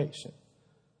communication.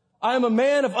 I am a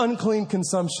man of unclean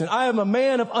consumption. I am a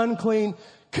man of unclean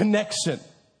connection.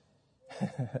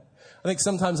 I think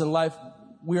sometimes in life,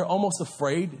 we are almost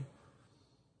afraid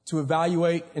to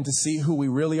evaluate and to see who we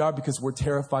really are because we're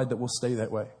terrified that we'll stay that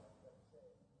way.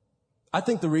 I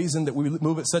think the reason that we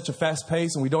move at such a fast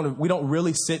pace and we don't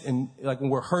really sit and, like when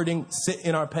we're hurting, sit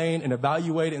in our pain and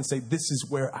evaluate it and say, this is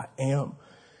where I am,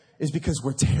 is because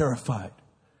we're terrified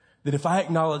that if I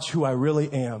acknowledge who I really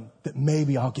am, that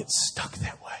maybe I'll get stuck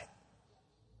that way.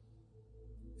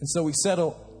 And so we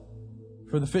settle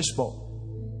for the fishbowl.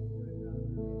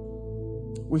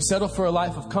 We settle for a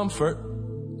life of comfort,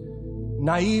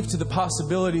 naive to the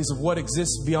possibilities of what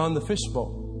exists beyond the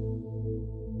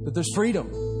fishbowl. That there's freedom.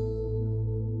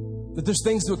 That there's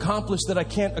things to accomplish that I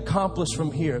can't accomplish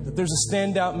from here. That there's a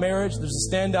standout marriage, there's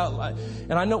a standout life.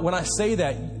 And I know when I say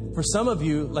that, for some of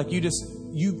you, like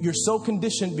you're so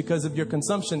conditioned because of your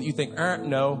consumption that you think,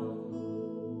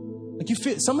 no. Like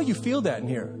some of you feel that in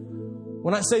here.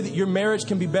 When I say that your marriage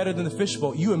can be better than the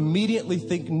fishbowl, you immediately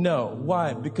think no.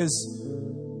 Why? Because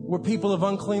we're people of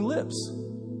unclean lips.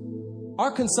 Our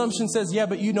consumption says, yeah,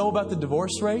 but you know about the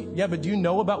divorce rate? Yeah, but do you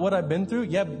know about what I've been through?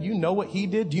 Yeah, but you know what he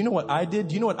did? Do you know what I did?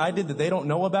 Do you know what I did that they don't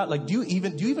know about? Like, do you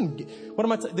even, what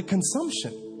am I the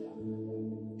consumption.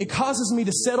 It causes me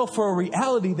to settle for a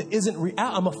reality that isn't real.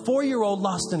 I'm a 4-year-old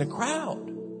lost in a crowd.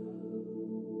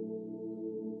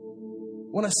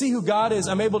 When I see who God is,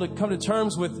 I'm able to come to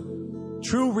terms with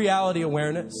true reality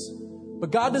awareness. But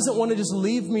God doesn't want to just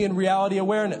leave me in reality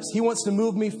awareness. He wants to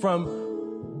move me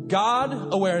from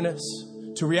God awareness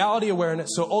to reality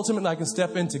awareness so ultimately I can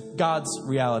step into God's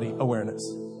reality awareness.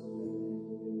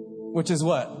 Which is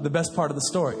what? The best part of the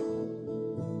story.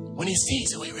 When he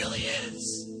sees who he really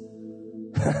is.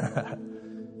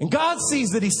 And God sees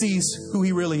that he sees who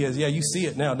he really is. Yeah, you see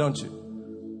it now, don't you?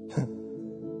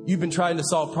 You've been trying to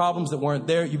solve problems that weren't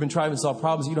there. You've been trying to solve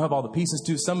problems you don't have all the pieces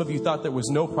to. Some of you thought there was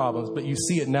no problems, but you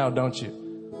see it now, don't you?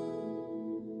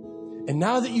 And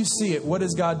now that you see it, what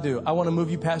does God do? I want to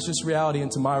move you past this reality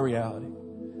into my reality.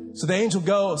 So the angel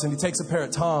goes and he takes a pair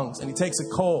of tongs and he takes a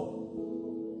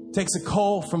coal. Takes a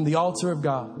coal from the altar of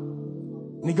God.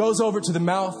 And he goes over to the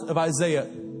mouth of Isaiah,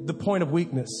 the point of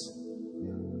weakness.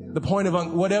 The point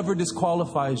of whatever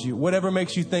disqualifies you, whatever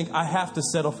makes you think I have to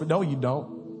settle for. No, you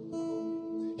don't.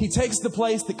 He takes the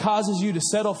place that causes you to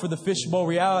settle for the fishbowl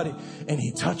reality and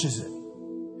he touches it.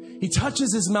 He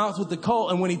touches his mouth with the coal.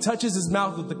 And when he touches his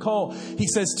mouth with the coal, he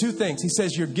says two things. He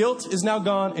says, your guilt is now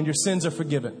gone and your sins are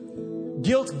forgiven.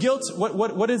 Guilt,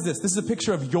 what is this? This is a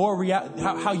picture of your reality,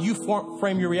 how you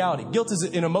frame your reality. Guilt is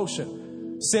an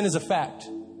emotion. Sin is a fact.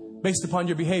 based upon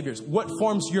your behaviors. What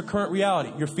forms your current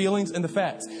reality? Your feelings and the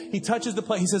facts. He touches the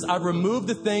place. He says, I've removed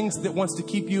the things that wants to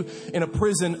keep you in a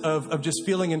prison of just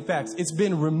feeling and facts. It's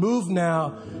been removed now.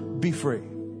 Be free.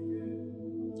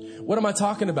 What am I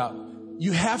talking about?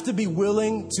 You have to be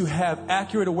willing to have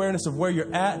accurate awareness of where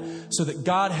you're at so that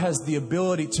God has the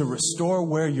ability to restore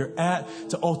where you're at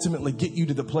to ultimately get you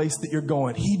to the place that you're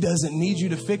going. He doesn't need you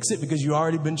to fix it because you've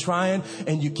already been trying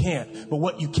and you can't. But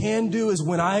what you can do is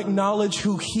when I acknowledge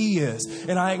who He is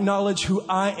and I acknowledge who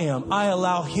I am, I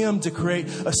allow Him to create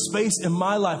a space in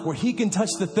my life where He can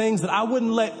touch the things that I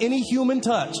wouldn't let any human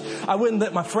touch. I wouldn't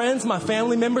let my friends, my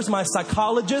family members, my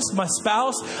psychologist, my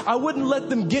spouse, I wouldn't let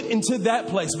them get into that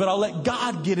place, but I'll let God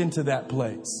get into that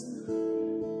place.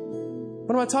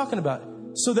 What am I talking about?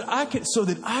 So that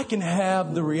I can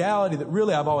have the reality that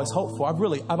really I've always hoped for.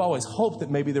 I've always hoped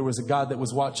that maybe there was a God that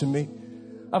was watching me.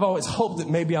 I've always hoped that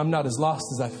maybe I'm not as lost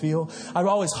as I feel. I've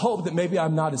always hoped that maybe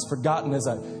I'm not as forgotten as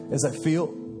I feel.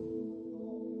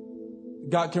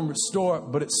 God can restore,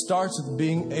 but it starts with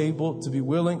being able to be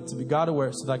willing to be God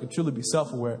aware so that I can truly be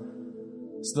self-aware,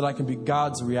 so that I can be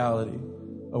God's reality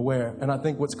aware. And I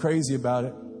think what's crazy about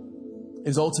it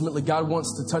is ultimately God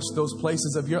wants to touch those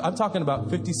places of I'm talking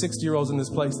about 50, 60-year-olds in this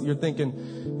place that you're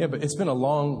thinking, yeah, but it's been a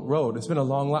long road. It's been a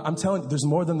long life. I'm telling you, there's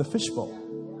more than the fishbowl.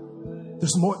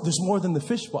 There's more than the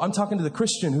fishbowl. I'm talking to the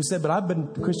Christian who said, but I've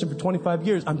been a Christian for 25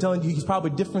 years. I'm telling you, he's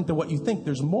probably different than what you think.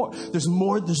 There's more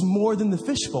than the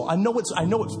fishbowl. I know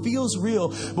it feels real,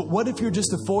 but what if you're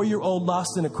just a 4-year-old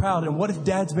lost in a crowd? And what if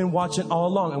Dad's been watching all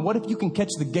along? And what if you can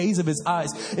catch the gaze of His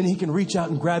eyes and He can reach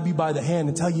out and grab you by the hand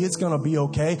and tell you it's going to be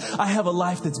okay? I have a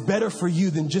life that's better for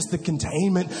you than just the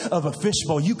containment of a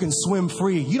fishbowl. You can swim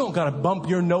free. You don't got to bump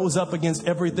your nose up against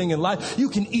everything in life. You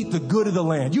can eat the good of the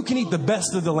land. You can eat the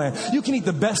best of the land. You can eat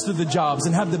the best of the jobs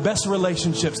and have the best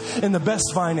relationships and the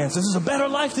best finances. This is a better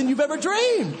life than you've ever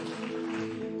dreamed.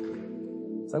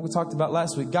 It's like we talked about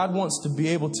last week. God wants to be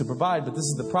able to provide, but this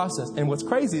is the process. And what's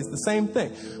crazy is the same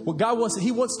thing. What God wants,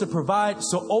 He wants to provide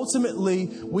so ultimately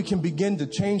we can begin to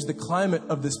change the climate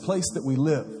of this place that we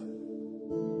live.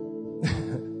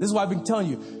 This is why I've been telling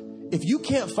you, if you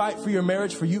can't fight for your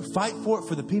marriage for you, fight for it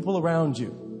for the people around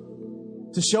you.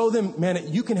 To show them, man,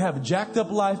 you can have a jacked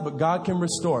up life, but God can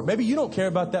restore. Maybe you don't care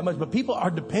about that much, but people are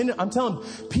dependent. I'm telling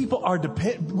you, people are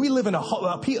dependent. We live in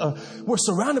we're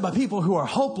surrounded by people who are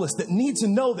hopeless that need to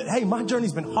know that, hey, my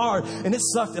journey's been hard and it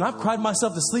sucked and I've cried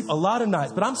myself to sleep a lot of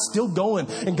nights, but I'm still going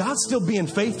and God's still being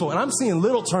faithful and I'm seeing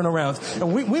little turnarounds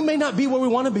and we may not be where we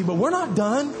want to be, but we're not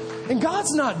done and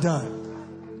God's not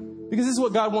done. Because this is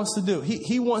what God wants to do.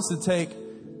 He wants to take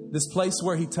this place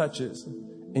where He touches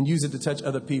and use it to touch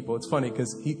other people. It's funny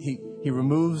because he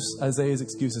removes Isaiah's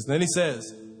excuses. And then He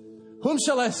says, whom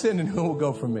shall I send and who will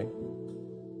go from me?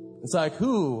 It's like,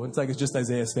 who? It's like it's just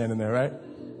Isaiah standing there, right?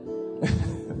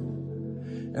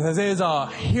 And Isaiah's all,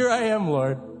 here I am,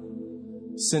 Lord.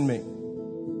 Send me.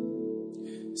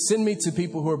 Send me to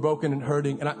people who are broken and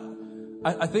hurting. And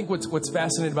I think what's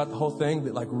fascinating about the whole thing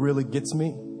that like really gets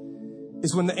me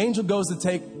is when the angel goes to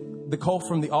take the coal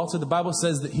from the altar, the Bible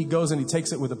says that he goes and he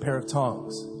takes it with a pair of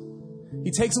tongs.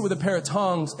 He takes it with a pair of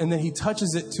tongs and then he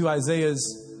touches it to Isaiah's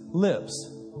lips.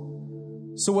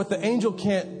 So what the angel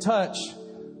can't touch,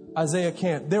 Isaiah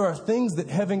can't. There are things that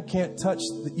heaven can't touch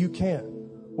that you can't.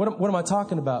 What am I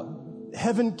talking about?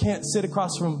 Heaven can't sit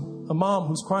across from a mom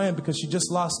who's crying because she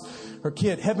just lost her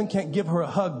kid. Heaven can't give her a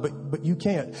hug, but you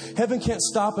can't. Heaven can't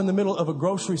stop in the middle of a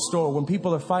grocery store when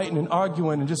people are fighting and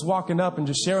arguing and just walking up and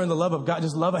just sharing the love of God.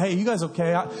 Just love it. Hey, you guys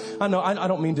okay? I know I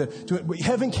don't mean to but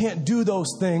heaven can't do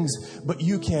those things, but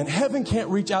you can. Heaven can't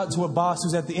reach out to a boss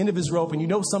who's at the end of his rope and you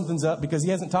know something's up because he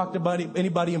hasn't talked to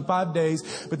anybody in 5 days,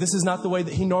 but this is not the way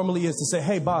that he normally is to say,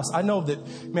 hey, boss, I know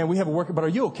that, man, we have a worker, but are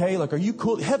you okay? Like, are you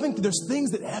cool? There's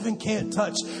things that heaven can't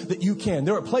touch that you can.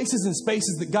 There are places and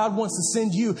spaces that God wants to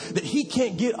send you that He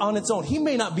can't get on its own. He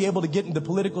may not be able to get in the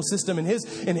political system in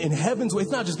heaven's way.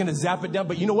 It's not just going to zap it down,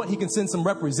 but you know what? He can send some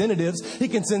representatives. He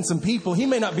can send some people. He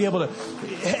may not be able to,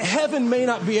 heaven may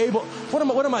not be able,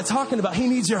 what am I talking about? He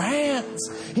needs your hands.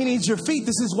 He needs your feet.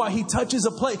 This is why He touches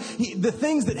a place. The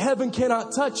things that heaven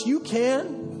cannot touch, you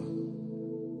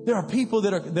can. There are people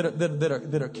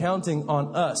that are counting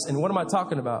on us. And what am I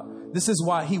talking about? This is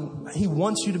why He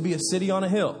wants you to be a city on a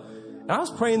hill. And I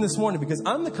was praying this morning because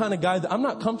I'm the kind of guy that I'm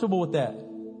not comfortable with that.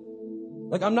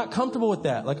 Like, I'm not comfortable with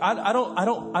that. Like, I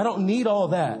don't need all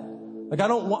that. Like, I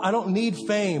don't need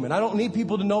fame and I don't need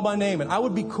people to know my name. And I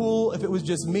would be cool if it was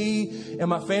just me and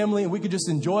my family and we could just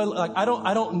enjoy. Like, I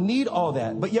don't need all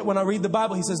that. But yet when I read the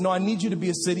Bible, He says, no, I need you to be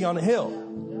a city on a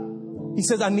hill. He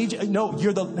says, I need you. No,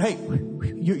 you're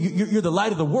the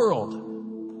light of the world.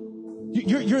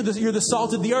 You're the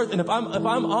salt of the earth. And if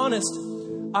I'm honest,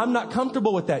 I'm not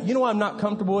comfortable with that. You know why I'm not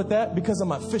comfortable with that? Because of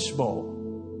my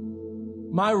fishbowl.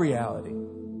 My reality.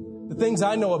 The things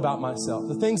I know about myself.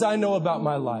 The things I know about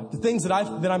my life. The things that I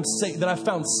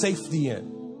found safety in.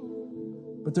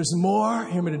 But there's more.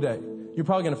 Hear me today. You're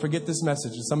probably going to forget this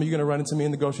message. And some of you are going to run into me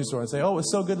in the grocery store and say, oh, it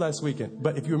was so good last weekend.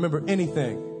 But if you remember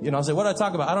anything, I'll say, what did I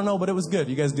talk about? I don't know, but it was good.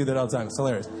 You guys do that all the time. It's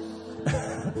hilarious.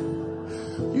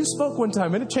 You spoke one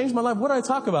time and it changed my life. What did I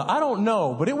talk about? I don't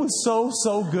know, but it was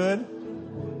so good.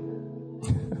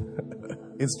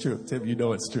 It's true. Tim, you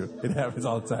know it's true. It happens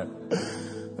all the time.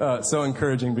 So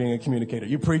encouraging being a communicator.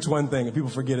 You preach one thing and people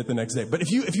forget it the next day. But if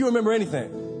you remember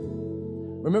anything,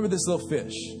 remember this little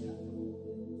fish.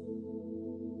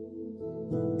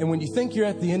 And when you think you're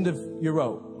at the end of your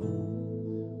rope,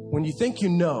 when you think you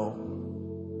know,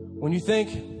 when you think,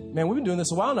 man, we've been doing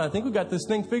this a while now. I think we've got this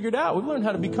thing figured out. We've learned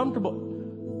how to be comfortable.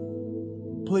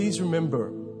 Please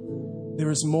remember,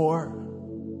 there is more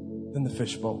than the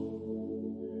fishbowl.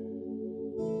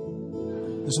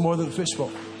 There's more than the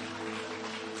fishbowl.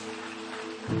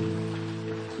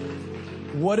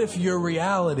 What if your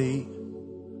reality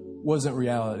wasn't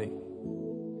reality?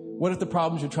 What if the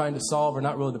problems you're trying to solve are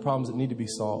not really the problems that need to be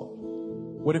solved?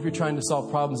 What if you're trying to solve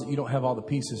problems that you don't have all the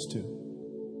pieces to?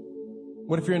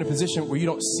 What if you're in a position where you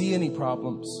don't see any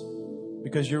problems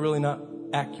because you're really not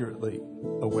accurately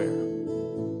aware?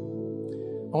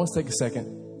 I want us to take a second,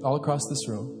 all across this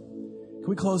room. Can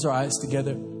we close our eyes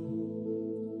together?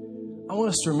 I want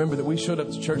us to remember that we showed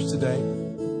up to church today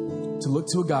to look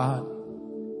to a God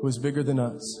who is bigger than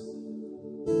us.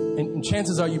 And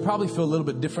chances are you probably feel a little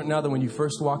bit different now than when you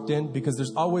first walked in, because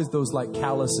there's always those like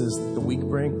calluses that the week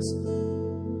brings.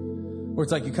 Where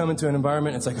it's like you come into an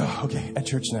environment and it's like, oh, okay, at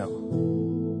church now.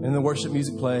 And the worship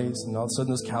music plays and all of a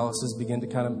sudden those calluses begin to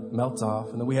kind of melt off.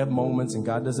 And then we have moments and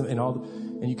God doesn't,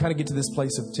 and you kind of get to this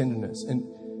place of tenderness. And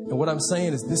what I'm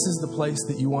saying is this is the place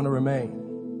that you want to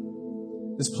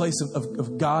remain. This place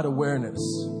of God awareness.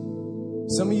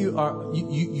 Some of you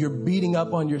you're beating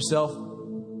up on yourself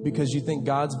because you think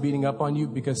God's beating up on you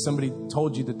because somebody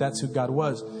told you that that's who God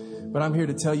was. But I'm here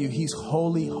to tell you, He's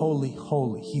holy, holy,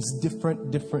 holy. He's different,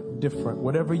 different, different.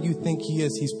 Whatever you think He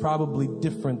is, He's probably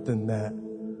different than that.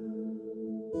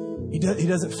 He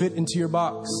doesn't fit into your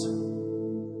box.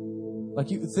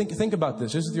 Like you think about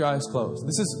this, just with your eyes closed.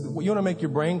 You want to make your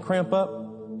brain cramp up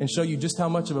and show you just how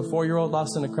much of a 4-year-old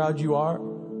lost in a crowd you are?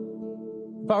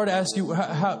 If I were to ask you,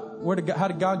 how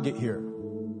did God get here?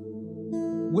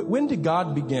 When did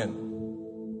God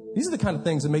begin? These are the kind of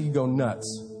things that make you go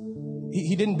nuts.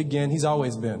 He didn't begin. He's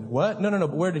always been. What? No.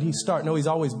 But where did He start? No, He's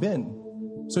always been.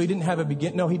 So He didn't have a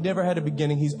beginning. No, He never had a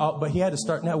beginning. But He had to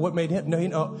start now. What made Him? No,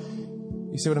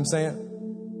 you see what I'm saying?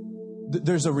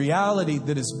 There's a reality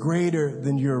that is greater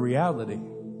than your reality.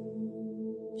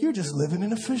 You're just living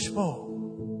in a fishbowl.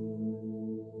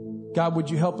 God, would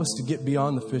you help us to get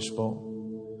beyond the fishbowl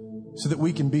so that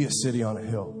we can be a city on a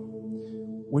hill?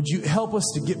 Would you help us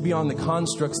to get beyond the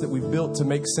constructs that we've built to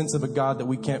make sense of a God that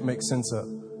we can't make sense of?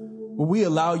 Will we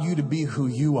allow you to be who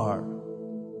you are?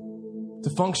 To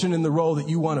function in the role that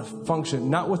you want to function,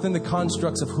 not within the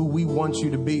constructs of who we want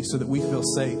you to be so that we feel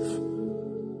safe.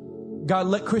 God,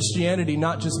 let Christianity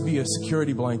not just be a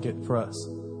security blanket for us.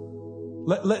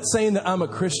 Let saying that I'm a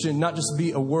Christian not just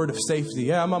be a word of safety.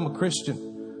 Yeah, I'm a Christian.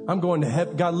 I'm going to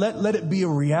heaven. God, let it be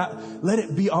let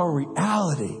it be our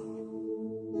reality.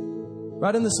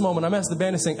 Right in this moment, I'm asking the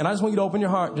band to sing, and I just want you to open your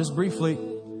heart just briefly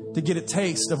to get a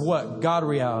taste of what? God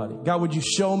reality. God, would you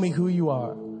show me who you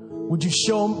are? Would you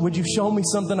show me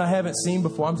something I haven't seen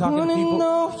before? I'm talking to people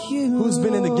who's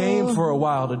been in the game for a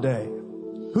while today.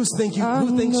 Who thinks you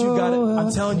got it? I'm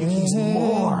telling you, He's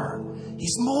more.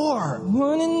 He's more.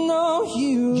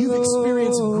 You've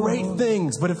experienced great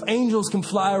things, but if angels can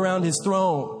fly around His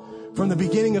throne from the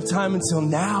beginning of time until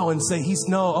now and say that's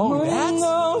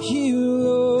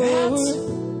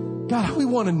God, we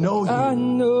want to know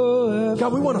you.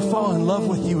 God, we want to fall in love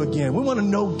with you again. We want to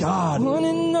know God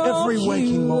every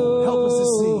waking moment. Help us to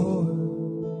see.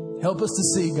 Help us to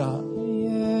see, God.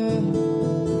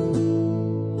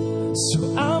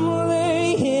 So I'm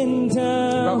laying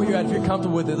down. Right where you're at, if you're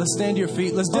comfortable with it, let's stand to your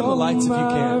feet. Let's dim the lights if you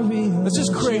can. Let's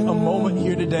just create a moment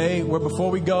here today where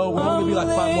before we go, we're only be like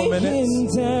 5 more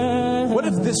minutes. What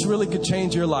if this really could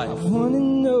change your life?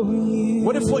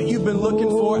 What if what you've been looking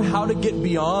for, how to get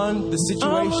beyond the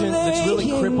situation that's really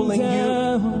crippling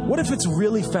you, what if it's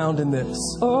really found in this?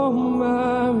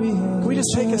 Can we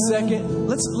just take a second?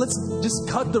 Let's just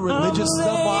cut the religious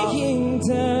stuff off.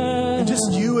 And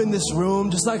just you in this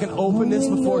room, just like an openness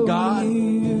before God.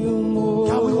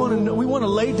 God, we want to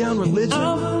lay down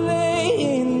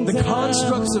religion. The the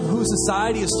constructs of who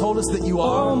society has told us that you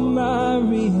are.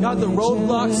 God, the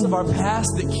roadblocks of our past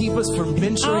that keep us from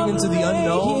venturing into the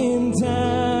unknown.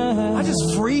 I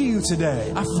just free you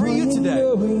today. I free you today.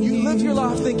 You live your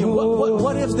life thinking,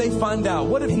 what if they find out?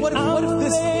 What if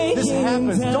this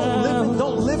happens?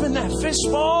 Don't live in that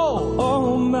fishbowl.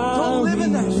 Don't live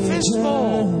in that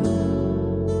fishbowl.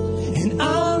 And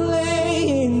I'm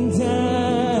laying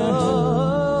down.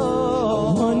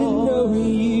 I wanna know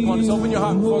you. Come on, just open your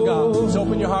heart before God. Just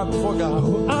open your heart before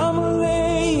God. I'm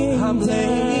laying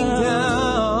down.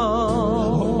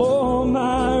 Oh,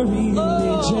 my religion.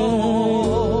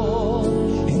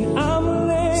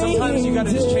 Sometimes you got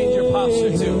to just change your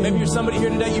posture too. Maybe you're somebody here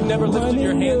today, you've never lifted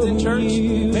your hands in church.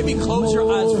 Maybe close your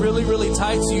eyes really, really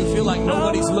tight so you feel like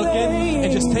nobody's looking,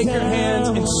 and just take your hands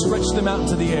and stretch them out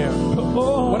into the air.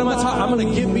 What am I talking? I'm going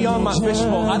to get beyond my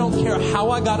fishbowl. I don't care how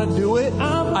I got to do it.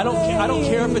 I don't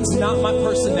care if it's not my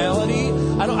personality.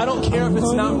 I don't care if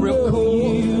it's not real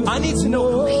cool. I need to know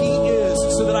who He is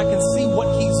so that I can see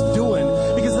what He's doing.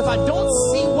 Because if I don't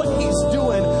see what He's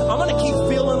doing, I'm going to keep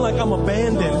feeling like I'm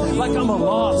abandoned, like I'm a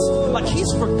lost, like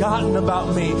He's forgotten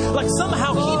about me, like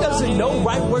somehow He doesn't know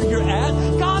right where you're at.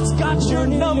 God's got your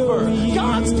number.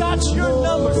 God's got your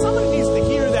number. Somebody needs to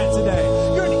hear that today.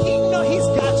 He's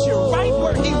got you right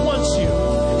where He wants you.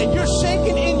 And you're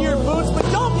shaking in your boots, but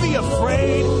don't be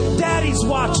afraid. Daddy's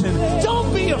watching.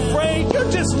 Don't be afraid. You're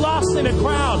just lost in a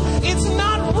crowd. It's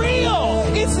not real.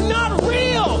 It's not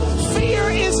real. Fear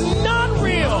is not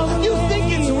real. You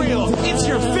think it's real. It's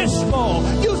your fishbowl.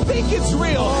 You think it's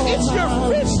real. It's your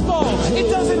fishbowl. It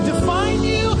doesn't define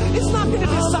you. It's not going to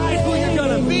decide who you're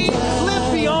going to be.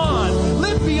 Live beyond.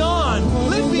 Live beyond.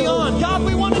 Live beyond. God,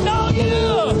 we want to know You.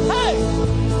 Hey!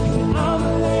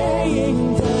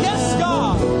 Yes,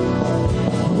 God.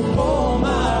 Oh,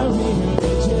 my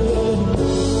religion.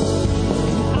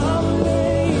 I'm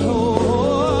laying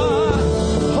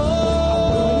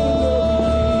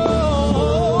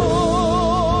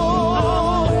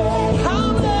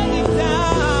I'm laying down.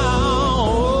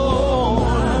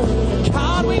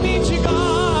 God, we need You,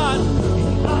 God.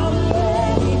 I'm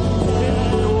laying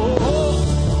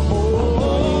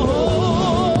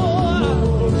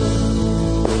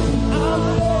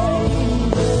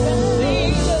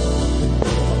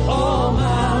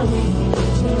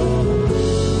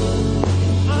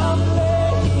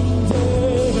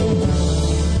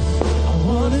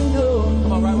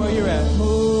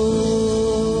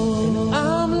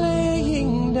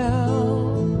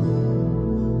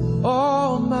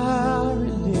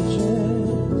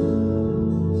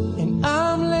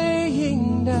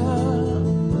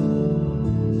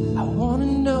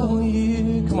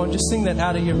Just sing that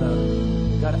out of your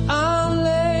mouth. God, I'm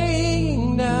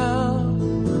laying down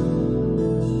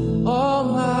all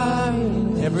my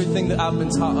everything that I've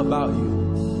been taught about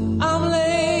You. I'm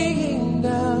laying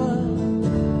down.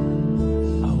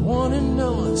 I want to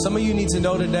know. Some of you need to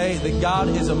know today that God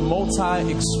is a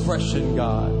multi-expression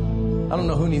God. I don't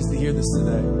know who needs to hear this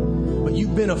today, but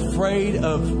you've been afraid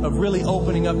of really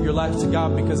opening up your life to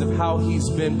God because of how He's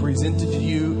been presented to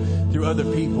you through other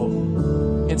people.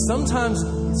 And sometimes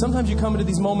you come into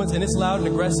these moments and it's loud and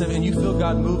aggressive and you feel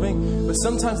God moving. But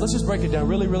sometimes, let's just break it down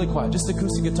really, really quiet. Just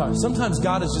acoustic guitar. Sometimes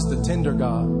God is just a tender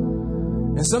God.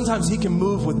 And sometimes He can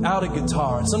move without a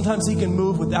guitar. And sometimes He can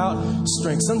move without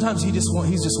strings. Sometimes He's just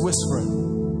whispering.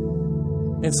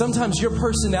 And sometimes your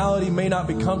personality may not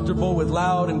be comfortable with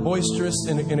loud and boisterous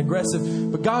and aggressive.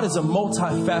 But God is a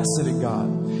multifaceted God.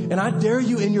 And I dare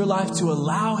you in your life to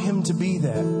allow Him to be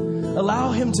that.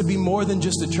 Allow Him to be more than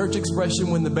just a church expression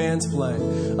when the band's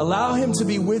playing. Allow Him to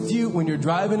be with you when you're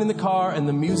driving in the car and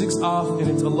the music's off and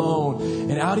it's alone.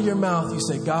 And out of your mouth you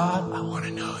say, God, I want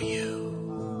to know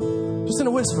You. Just in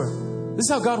a whisper. This is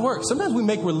how God works. Sometimes we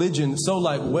make religion so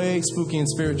like way spooky and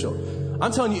spiritual.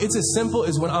 I'm telling you, it's as simple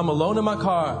as when I'm alone in my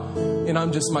car and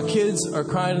my kids are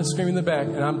crying and screaming in the back,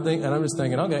 and I'm just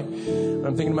thinking, okay. And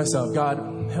I'm thinking to myself, God,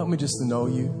 help me just to know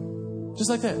You. Just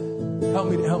like that. Help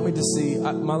me to see.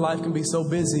 My life can be so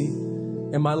busy,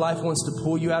 and my life wants to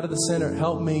pull You out of the center.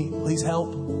 Help me. Please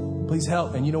help. Please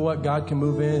help. And you know what? God can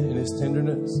move in His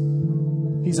tenderness.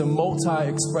 He's a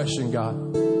multi-expression God.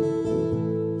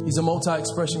 He's a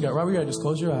multi-expression God. Right where you're at, just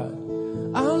close your eyes.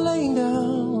 I'm laying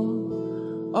down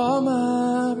all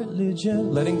my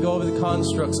religion, letting go of the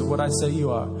constructs of what I say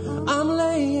You are. I'm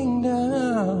laying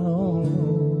down.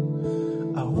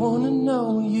 I want to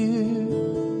know You.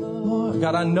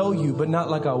 God, I know You, but not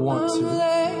like I want to.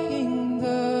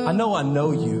 I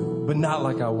know You, but not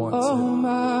like I want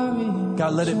to.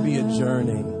 God, let it be a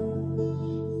journey.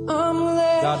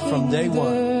 God, from day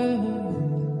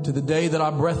one to the day that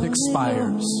our breath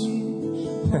expires,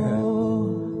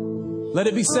 Let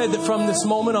it be said that from this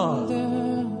moment on,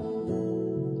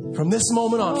 from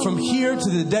here to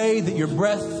the day that your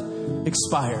breath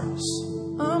expires,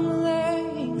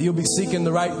 you'll be seeking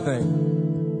the right thing,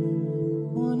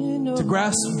 to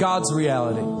grasp God's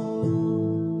reality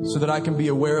so that I can be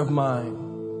aware of mine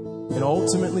and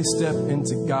ultimately step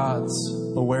into God's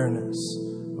awareness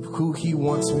of who He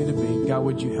wants me to be. God,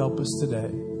 would you help us today?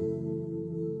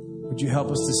 Would you help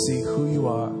us to see who you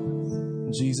are?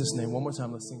 In Jesus' name. One more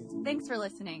time, let's sing it. Thanks for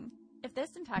listening. If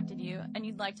this impacted you and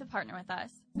you'd like to partner with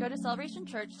us, go to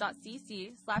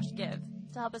celebrationchurch.cc/give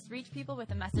to help us reach people with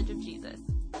the message of Jesus.